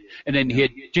did. And then he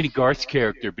had Jenny Garth's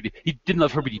character, but he didn't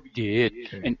love her, but he did.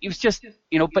 Okay. And it was just,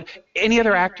 but any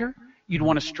other actor, you'd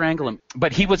want to strangle him.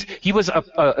 But he was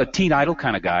a Teen Idol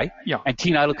kind of guy. Yeah. And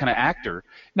Teen Idol kind of actor.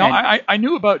 Now, I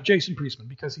knew about Jason Priestman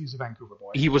because he's a Vancouver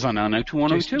boy. He was on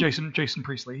 90210 Jason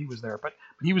Priestley, he was there. But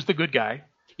he was the good guy.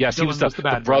 Yes, he was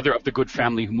the brother of the good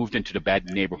family who moved into the bad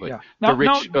neighborhood. Yeah. Now, the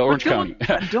rich Orange Dylan,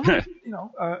 County.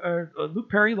 Dylan, Luke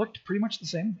Perry looked pretty much the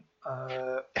same.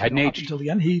 Hadn't aged. Until the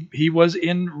end. He was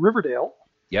in Riverdale.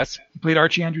 Yes. He played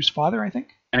Archie Andrews' father, I think.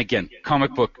 And again,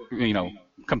 comic book,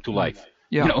 come to life.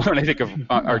 Yeah. You know, when I think of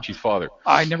Archie's father.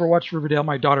 I never watched Riverdale.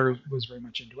 My daughter was very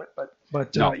much into it,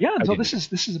 but No, yeah. I So didn't.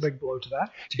 this is a big blow to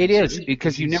that. It is TV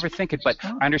because you series. never think it, but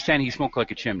I understand he smoked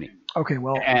like a chimney. Okay,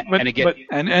 well, And again-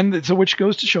 and so which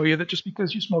goes to show you that just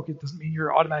because you smoke, it doesn't mean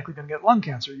you're automatically going to get lung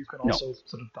cancer. You can No. also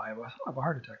sort of die of a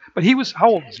heart attack. But he was, how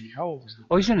old was he? How old was he?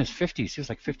 Oh, he's in his 50s. He was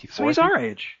like 54. So he's I think. our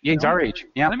age. Yeah, he's you know? our age.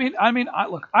 Yeah. I mean,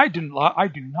 look, I do not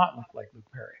look like Luke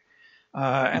Perry,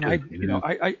 and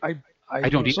I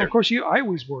don't So either. of course, I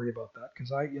always worry about that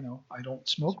because I don't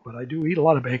smoke, but I do eat a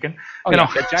lot of bacon. Oh, you yeah, know,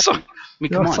 exactly. so, I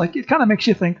mean, come it's on. like it kind of makes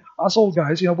you think. Us old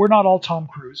guys, we're not all Tom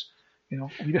Cruise. No,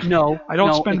 I don't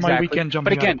no, spend my exactly. weekend jumping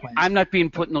But again, out of planes. I'm not being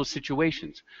put in those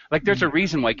situations. Like, there's a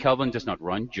reason why Kelvin does not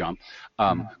run, jump,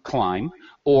 climb,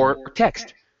 or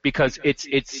text, because it's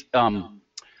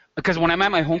because when I'm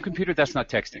at my home computer, that's not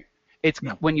texting. It's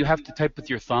when you have to type with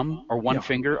your thumb or one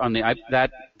finger on the iPad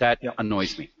that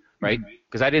annoys me, right?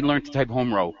 Because I didn't learn to type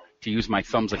home row to use my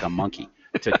thumbs like a monkey.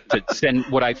 To send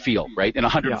what I feel, right? In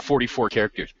 144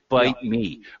 characters. Bite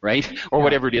me, right? Or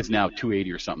whatever it is now,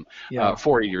 280 or something,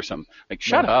 480 or something. Like,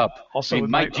 shut up. Also, I mean,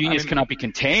 my genius cannot be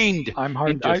contained. I'm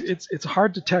hard. It's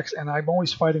hard to text, and I'm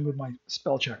always fighting with my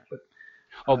spell check. But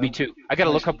Oh, me too. I got to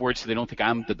look up words so they don't think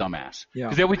I'm the dumbass. Yeah.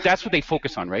 Because that's what they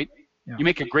focus on, right? Yeah. You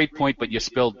make a great point, but you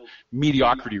spelled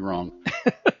mediocrity wrong.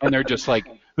 And they're just like,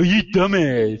 oh, you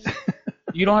dumbass.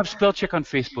 You don't have spell check on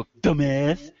Facebook,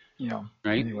 dumbass.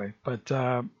 Right? Anyway, but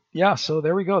so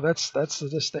there we go. That's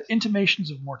just the intimations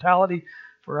of mortality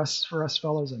for us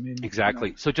fellows. I mean,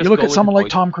 Exactly. So just you look go at with someone the like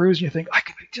voice. Tom Cruise, and you think, I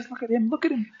could just look at him.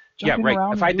 Yeah, jumping right.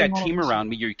 around If I had and that doing all team this. around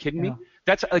me, you're kidding Yeah. me?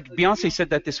 That's like Beyonce said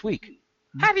that this week.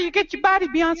 How do you get your body,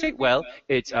 Beyonce? Well,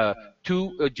 it's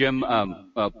 2 gym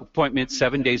appointments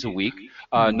 7 days a week,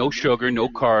 no sugar, no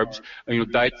carbs,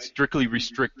 diet strictly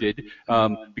restricted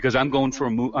because I'm going for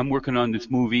I'm working on this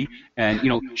movie, and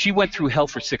she went through hell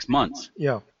for 6 months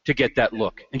Yeah. to get that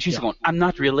look, and she's going, I'm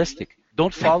not realistic.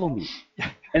 Don't follow me.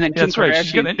 And then Kim That's right.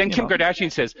 She's Kardashian, gonna, Kim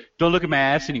Kardashian says, don't look at my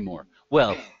ass anymore.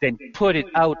 Well, then put it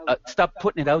out. Stop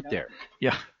putting it out there.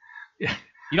 Yeah. Yeah.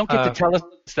 You don't get to tell us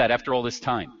that after all this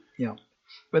time. Yeah.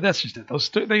 But that's just it. Those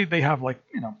they have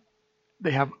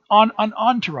they have an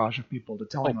entourage of people to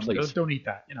tell them please. don't eat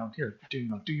that. Here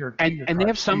do your And they carbs,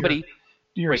 have somebody,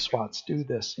 do your right. spots, do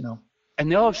this.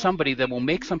 and they'll have somebody that will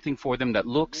make something for them that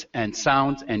looks and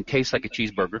sounds and tastes like a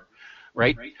cheeseburger,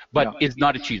 right? But is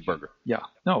not a cheeseburger. Yeah.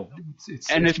 No. It's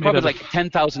And it's made probably out like a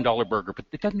 $10,000 burger, but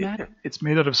it doesn't matter. It's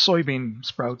made out of soybean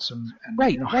sprouts and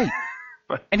Right, right.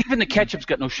 But And even the ketchup's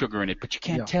got no sugar in it, but you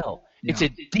can't tell. It's a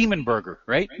demon burger,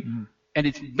 right? Mhm. And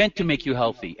it's meant to make you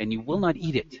healthy, and you will not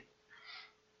eat it.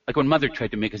 Like when Mother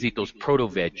tried to make us eat those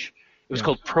proto-veg. It was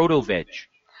called proto-veg.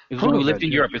 It was when we lived in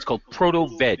Europe. It's called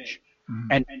proto-veg. Mhm.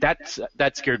 And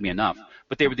that scared me enough.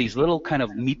 But they were these little kind of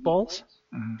meatballs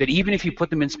that even if you put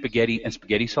them in spaghetti and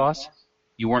spaghetti sauce,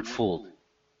 you weren't fooled.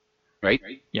 Right?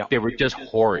 Yeah. They were just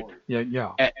horrid.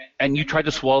 Yeah. And you tried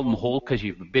to swallow them whole because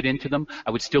you bit into them,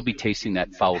 I would still be tasting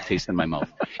that foul taste in my mouth.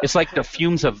 It's like the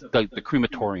fumes of the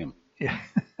crematorium Yeah.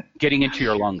 getting into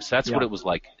your lungs. That's what it was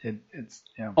like. It's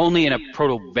Only in a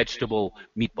proto-vegetable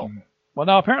meatball. Well,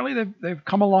 now apparently they've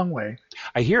come a long way.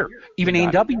 I hear. Even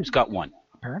A&W's got one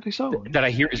Apparently so. that I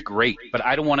hear is great, but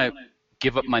I don't want to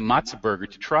give up my matzo burger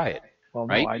to try it. Well,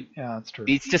 right? no, yeah, that's true.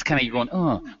 It's just kind of, you're going,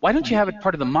 why don't you have it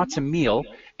part of the matzo meal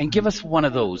and give us one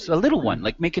of those, a little one,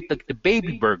 like make it the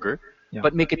baby burger,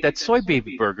 but make it that soy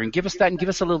baby burger and give us that and give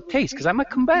us a little taste, because I might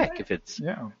come back if it's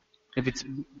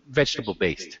vegetable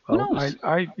based. Who Well, knows?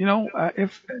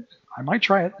 if I might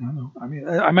try it. I don't know. I mean,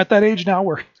 I'm at that age now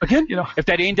where Again, if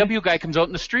that A&W guy comes out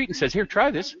in the street and says, here,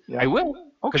 try this, I will.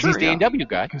 Because he's the A&W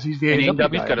guy. Because he's the And A&W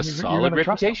A&W's guy. got a You're solid gonna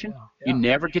trust him. reputation. Yeah. You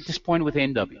never get disappointed with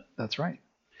A&W. That's right.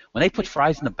 When they put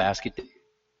fries in the basket,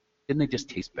 didn't they just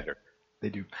taste better? They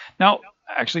do. Now,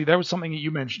 actually, there was something that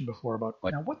you mentioned before about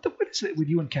What? now. What is it with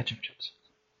you and ketchup chips?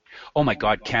 Oh my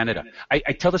God, Canada. I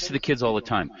tell this to the kids all the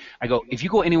time. I go, if you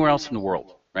go anywhere else in the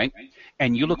world, right,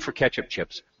 and you look for ketchup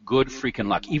chips, good freaking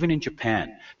luck. Even in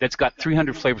Japan, that's got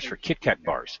 300 flavors for Kit Kat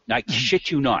bars. Now, I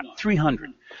shit you not,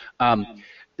 300.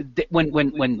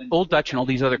 When Old Dutch and all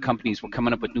these other companies were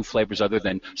coming up with new flavors other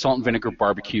than salt and vinegar,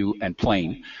 barbecue, and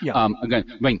plain,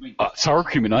 sour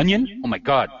cream and onion, oh my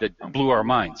God, that blew our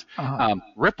minds.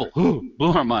 Ripple,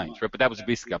 blew our minds. Right? But that was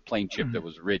basically a plain chip that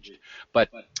was ridged. But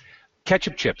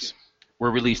ketchup chips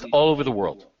were released all over the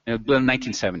world in the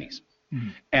 1970s.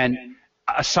 And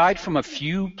aside from a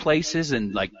few places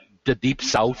in like the deep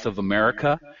south of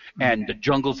America and the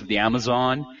jungles of the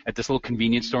Amazon, at this little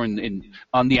convenience store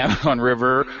on the Amazon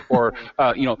River, or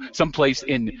someplace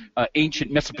in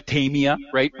ancient Mesopotamia,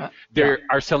 right? They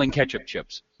are selling ketchup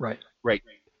chips. Right. Right.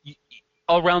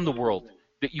 All around the world,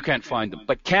 that you can't find them.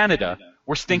 But Canada,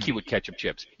 we're stinky with ketchup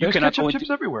chips. You There's cannot ketchup go chips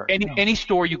into everywhere. any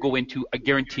store you go into. I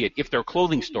guarantee it. If they're a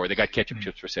clothing store, they got ketchup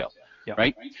chips for sale. Yeah.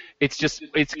 Right?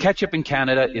 It's ketchup in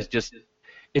Canada is just.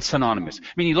 It's synonymous.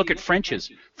 I mean, you look at French's.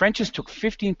 French's took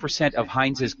 15% of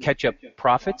Heinz's ketchup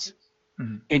profits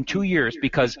in 2 years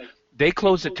because they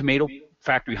closed a tomato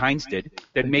factory, Heinz did,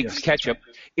 that makes ketchup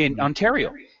in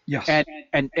Ontario. Yes.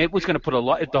 And it was going to put a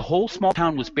lot. The whole small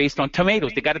town was based on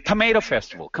tomatoes. They got a tomato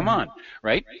festival. Come on,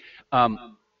 right? And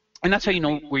that's how you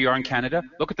know where you are in Canada.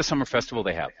 Look at the summer festival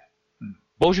they have.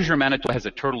 Beaujeu, Manitoba has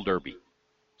a turtle derby.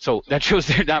 So that shows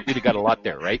they're not really got a lot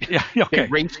there, right? Yeah, okay. They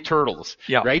race turtles,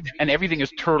 right? And everything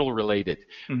is turtle related.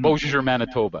 Beaujeu,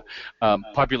 Manitoba,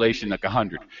 population like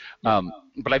 100.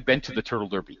 But I've been to the turtle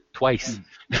derby twice.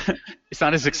 It's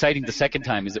not as exciting the second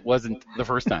time as it wasn't the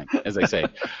first time, as I say.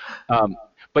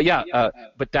 But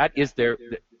that is the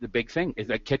big thing is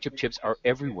that ketchup chips are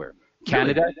everywhere.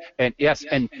 Canada, and yes,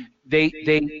 and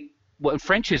well,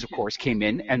 French's, of course, came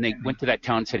in and they went to that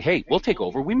town and said, hey, we'll take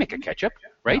over. We make a ketchup,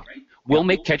 right? We'll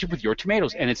make ketchup with your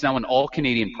tomatoes. And it's now an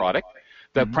all-Canadian product.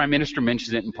 The Prime Minister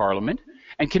mentions it in Parliament.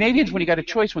 And Canadians, when you got a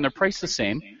choice, when they're priced the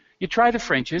same, you try the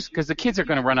French's because the kids are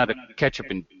going to run out of ketchup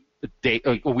in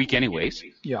a week anyways,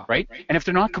 right? And if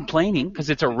they're not complaining, because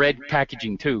it's a red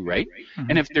packaging too, right?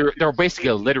 And if they're basically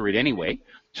illiterate anyway,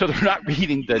 so they're not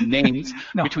reading the names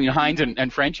between Heinz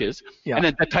and French's, and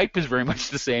the type is very much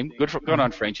the same. Good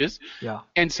on French's.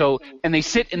 And they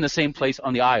sit in the same place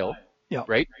on the aisle,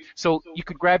 right? So you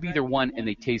could grab either one, and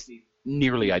they taste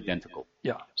nearly identical.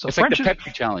 So it's like the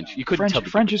Pepsi challenge. You couldn't tell.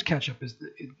 French's ketchup is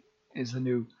the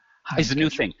new. Is the new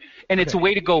thing, and it's a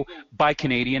way to go buy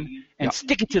Canadian and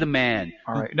stick it to the man.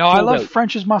 All right. No, I love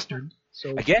French's mustard. So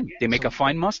again, they make a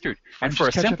fine mustard, and for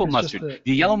a simple mustard,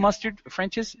 the yellow mustard,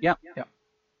 French's,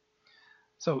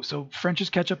 So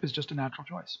French's ketchup is just a natural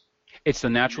choice. It's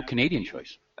the natural Canadian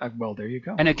choice. Well, there you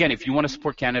go. And again, if you want to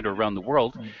support Canada around the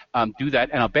world, do that.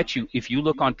 And I'll bet you, if you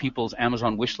look on people's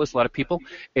Amazon wish list, a lot of people,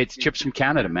 it's chips from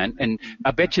Canada, man. And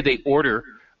I bet you they order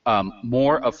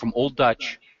more from Old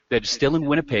Dutch that is still in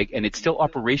Winnipeg, and it's still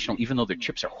operational, even though their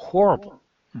chips are horrible.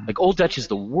 Like Old Dutch is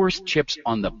the worst chips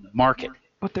on the market.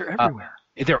 But they're everywhere.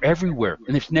 They're everywhere,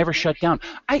 and it's never shut down.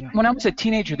 When I was a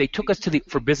teenager, they took us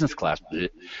for business class.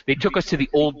 They took us to the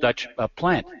Old Dutch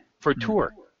plant for a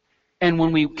tour. And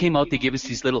when we came out, they gave us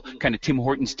these little kind of Tim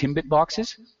Hortons Timbit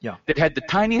boxes that had the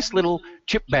tiniest little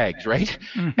chip bags, right?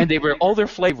 And they were all their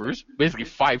flavors, basically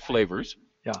 5 flavors.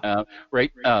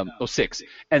 Right? 6.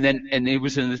 And it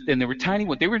was and they were tiny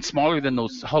ones. They were smaller than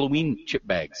those Halloween chip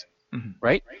bags,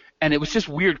 right? And it was just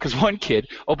weird because one kid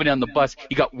opened on the bus,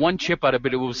 he got one chip out of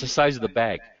it. It was the size of the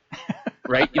bag,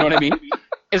 right? You know what I mean?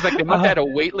 It's like they must have had a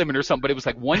weight limit or something, but it was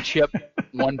like one chip,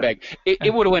 one bag.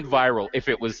 It would have went viral if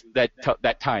it was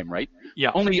that time, right?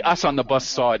 Only us on the bus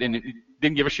saw it and it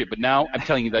didn't give a shit. But now I'm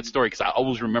telling you that story because I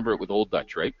always remember it with Old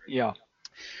Dutch, right?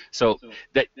 So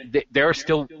that they're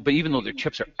still, but even though their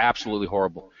chips are absolutely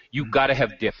horrible, you got to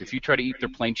have dip. If you try to eat their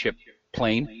plain chip,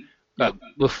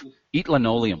 eat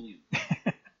linoleum.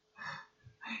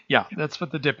 That's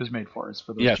what the dip is made for. Is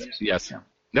for those chips. Yes.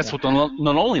 That's what the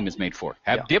linoleum is made for.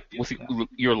 Have dip with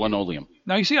your linoleum.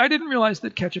 Now you see, I didn't realize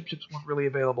that ketchup chips weren't really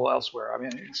available elsewhere. I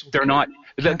mean, they're not.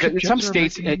 Some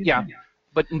states,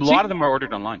 but a lot of them are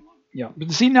ordered online.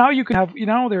 But see, now you can have,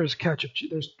 there's ketchup,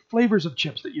 there's flavors of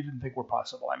chips that you didn't think were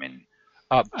possible. I mean,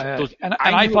 I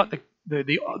thought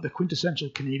the quintessential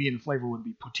Canadian flavor would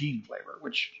be poutine flavor,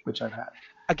 which I've had.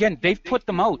 Again, they've put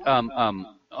them out.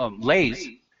 Lay's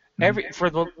for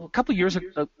a couple of years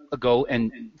ago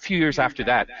and a few years after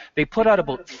that, they put out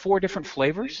about 4 different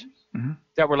flavors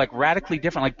that were like radically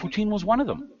different. Like poutine was one of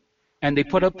them, and they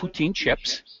put out poutine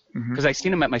chips. Because I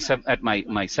seen them at my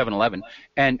 7-Eleven,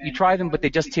 and you try them, but they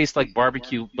just taste like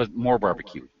barbecue, but more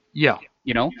barbecue.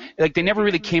 Like they never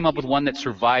really came up with one that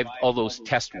survived all those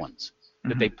test ones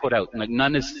that they put out, and like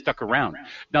none has stuck around.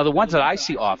 Now the ones that I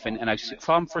see often, and I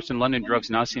saw them first in London Drugs,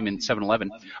 now I see them in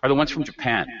 7-Eleven, are the ones from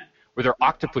Japan, where they're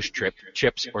octopus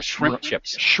chips or shrimp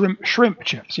chips. Shrimp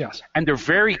chips, yes. And they're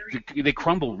they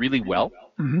crumble really well,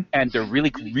 and they're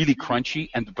really really crunchy,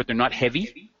 but they're not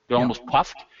heavy. They're almost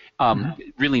puffed.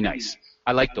 Really nice.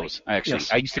 I like those, actually.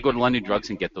 Yes. I used to go to London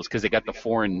Drugs and get those because they got the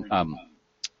foreign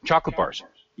chocolate bars.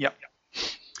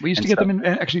 We used to get them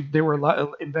actually, they were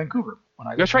in Vancouver.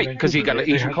 That's right, because you got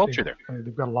Asian culture there.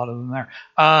 They've got a lot of them there.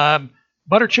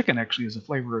 Butter chicken actually is a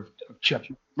flavor of chip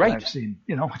that I've seen,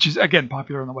 which is, again,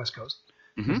 popular on the West Coast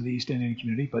because of the East Indian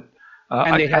community. But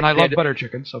I love butter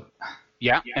chicken, so...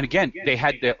 Yeah, and again, they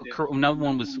had another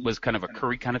one was kind of a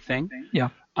curry kind of thing.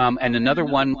 And another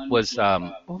one was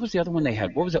what was the other one they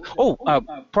had? What was it?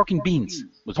 Pork and beans.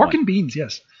 Pork and beans,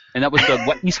 yes. and that was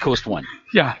the East Coast one.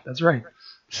 Yeah, that's right.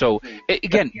 So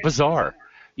again, bizarre.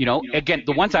 Again,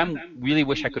 the ones I really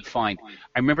wish I could find.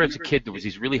 I remember as a kid there was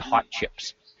these really hot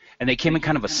chips, and they came in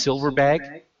kind of a silver bag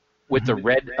with the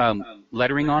red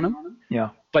lettering on them. Yeah.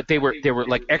 But they were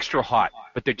like extra hot,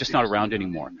 but they're just not around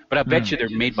anymore. But I bet you they're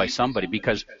made by somebody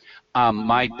because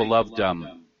my beloved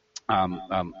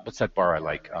what's that bar I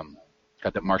like?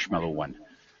 Got that marshmallow one.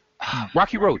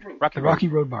 Rocky Road. Rocky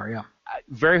Road bar, yeah.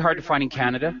 Very hard to find in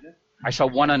Canada. I saw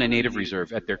one on a native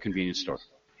reserve at their convenience store.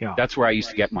 Yeah. That's where I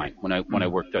used to get mine when I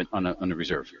worked on a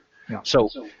reserve. Yeah. So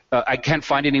I can't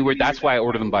find it anywhere. That's why I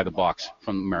order them by the box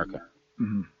from America.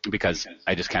 Because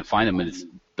I just can't find them, and it's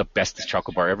the bestest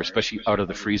chocolate bar ever, especially out of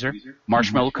the freezer.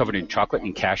 Marshmallow covered in chocolate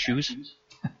and cashews.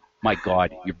 My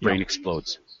God, your brain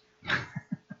explodes.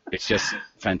 It's just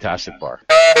fantastic bar.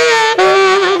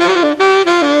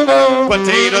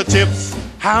 Potato chips,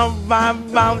 how my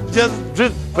mouth just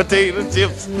drips. Potato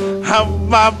chips, how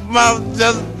my mouth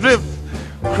just drips.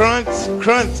 Crunch,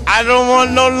 crunch, I don't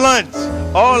want no lunch.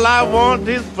 All I want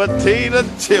is potato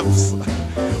chips.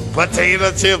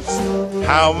 Potato chips,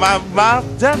 how my mouth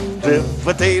just drip.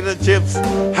 Potato chips,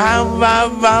 how my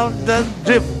mouth just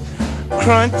drip.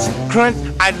 Crunch, crunch,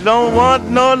 I don't want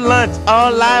no lunch.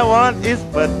 All I want is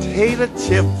potato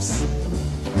chips.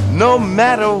 No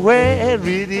matter where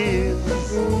it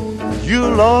is,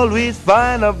 you'll always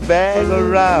find a bag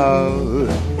around.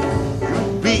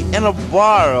 You'll be in a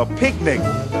bar, a picnic,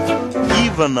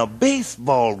 even a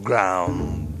baseball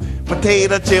ground.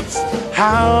 Potato chips,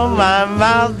 how my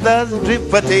mouth does drip.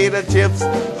 Potato chips,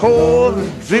 oh,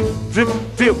 drip, drip,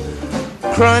 drip.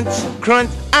 Crunch, crunch,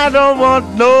 I don't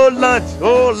want no lunch.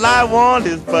 All I want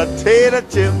is potato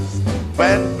chips.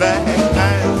 Bang, bang,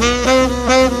 bang.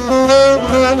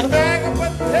 Bag of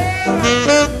potatoes.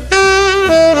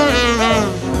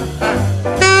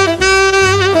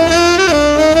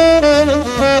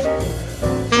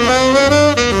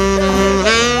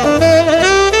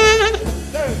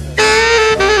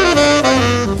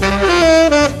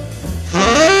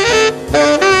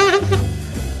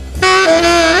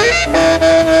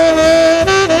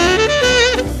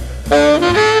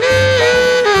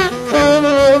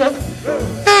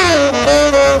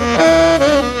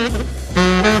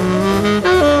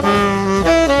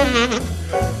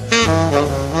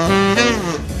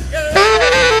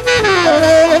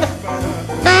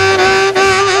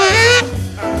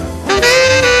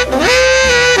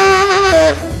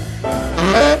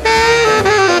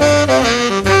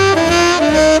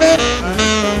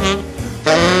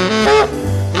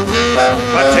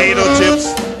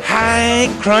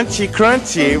 Crunchy,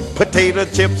 crunchy, potato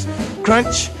chips,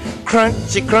 crunch,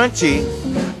 crunchy, crunchy.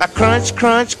 A crunch,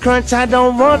 crunch, crunch, I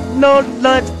don't want no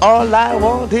lunch. All I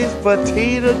want is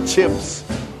potato chips.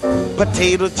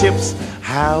 Potato chips,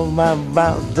 how my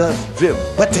mouth does drip.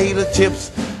 Potato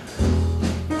chips,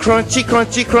 crunchy,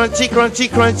 crunchy, crunchy, crunchy,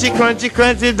 crunchy, crunchy,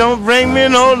 crunchy. Don't bring me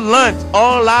no lunch.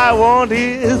 All I want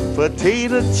is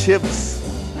potato chips.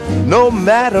 No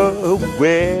matter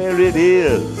where it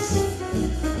is,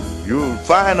 you'll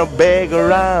find a bag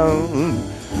around.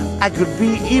 I could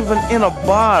be even in a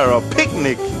bar, a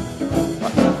picnic,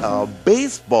 a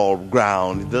baseball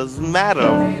ground. It doesn't matter.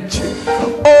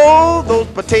 Oh, those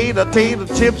potato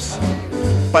chips.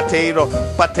 Potato,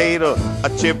 potato, a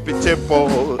chippy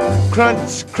chippo.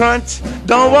 Crunch, crunch.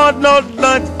 Don't want no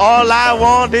lunch. All I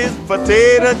want is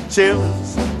potato chips.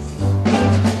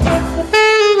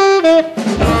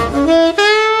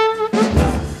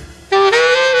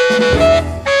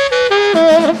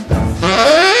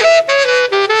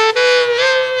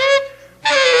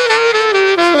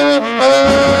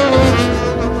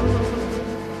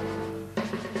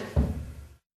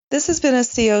 This has been a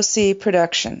COC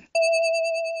production.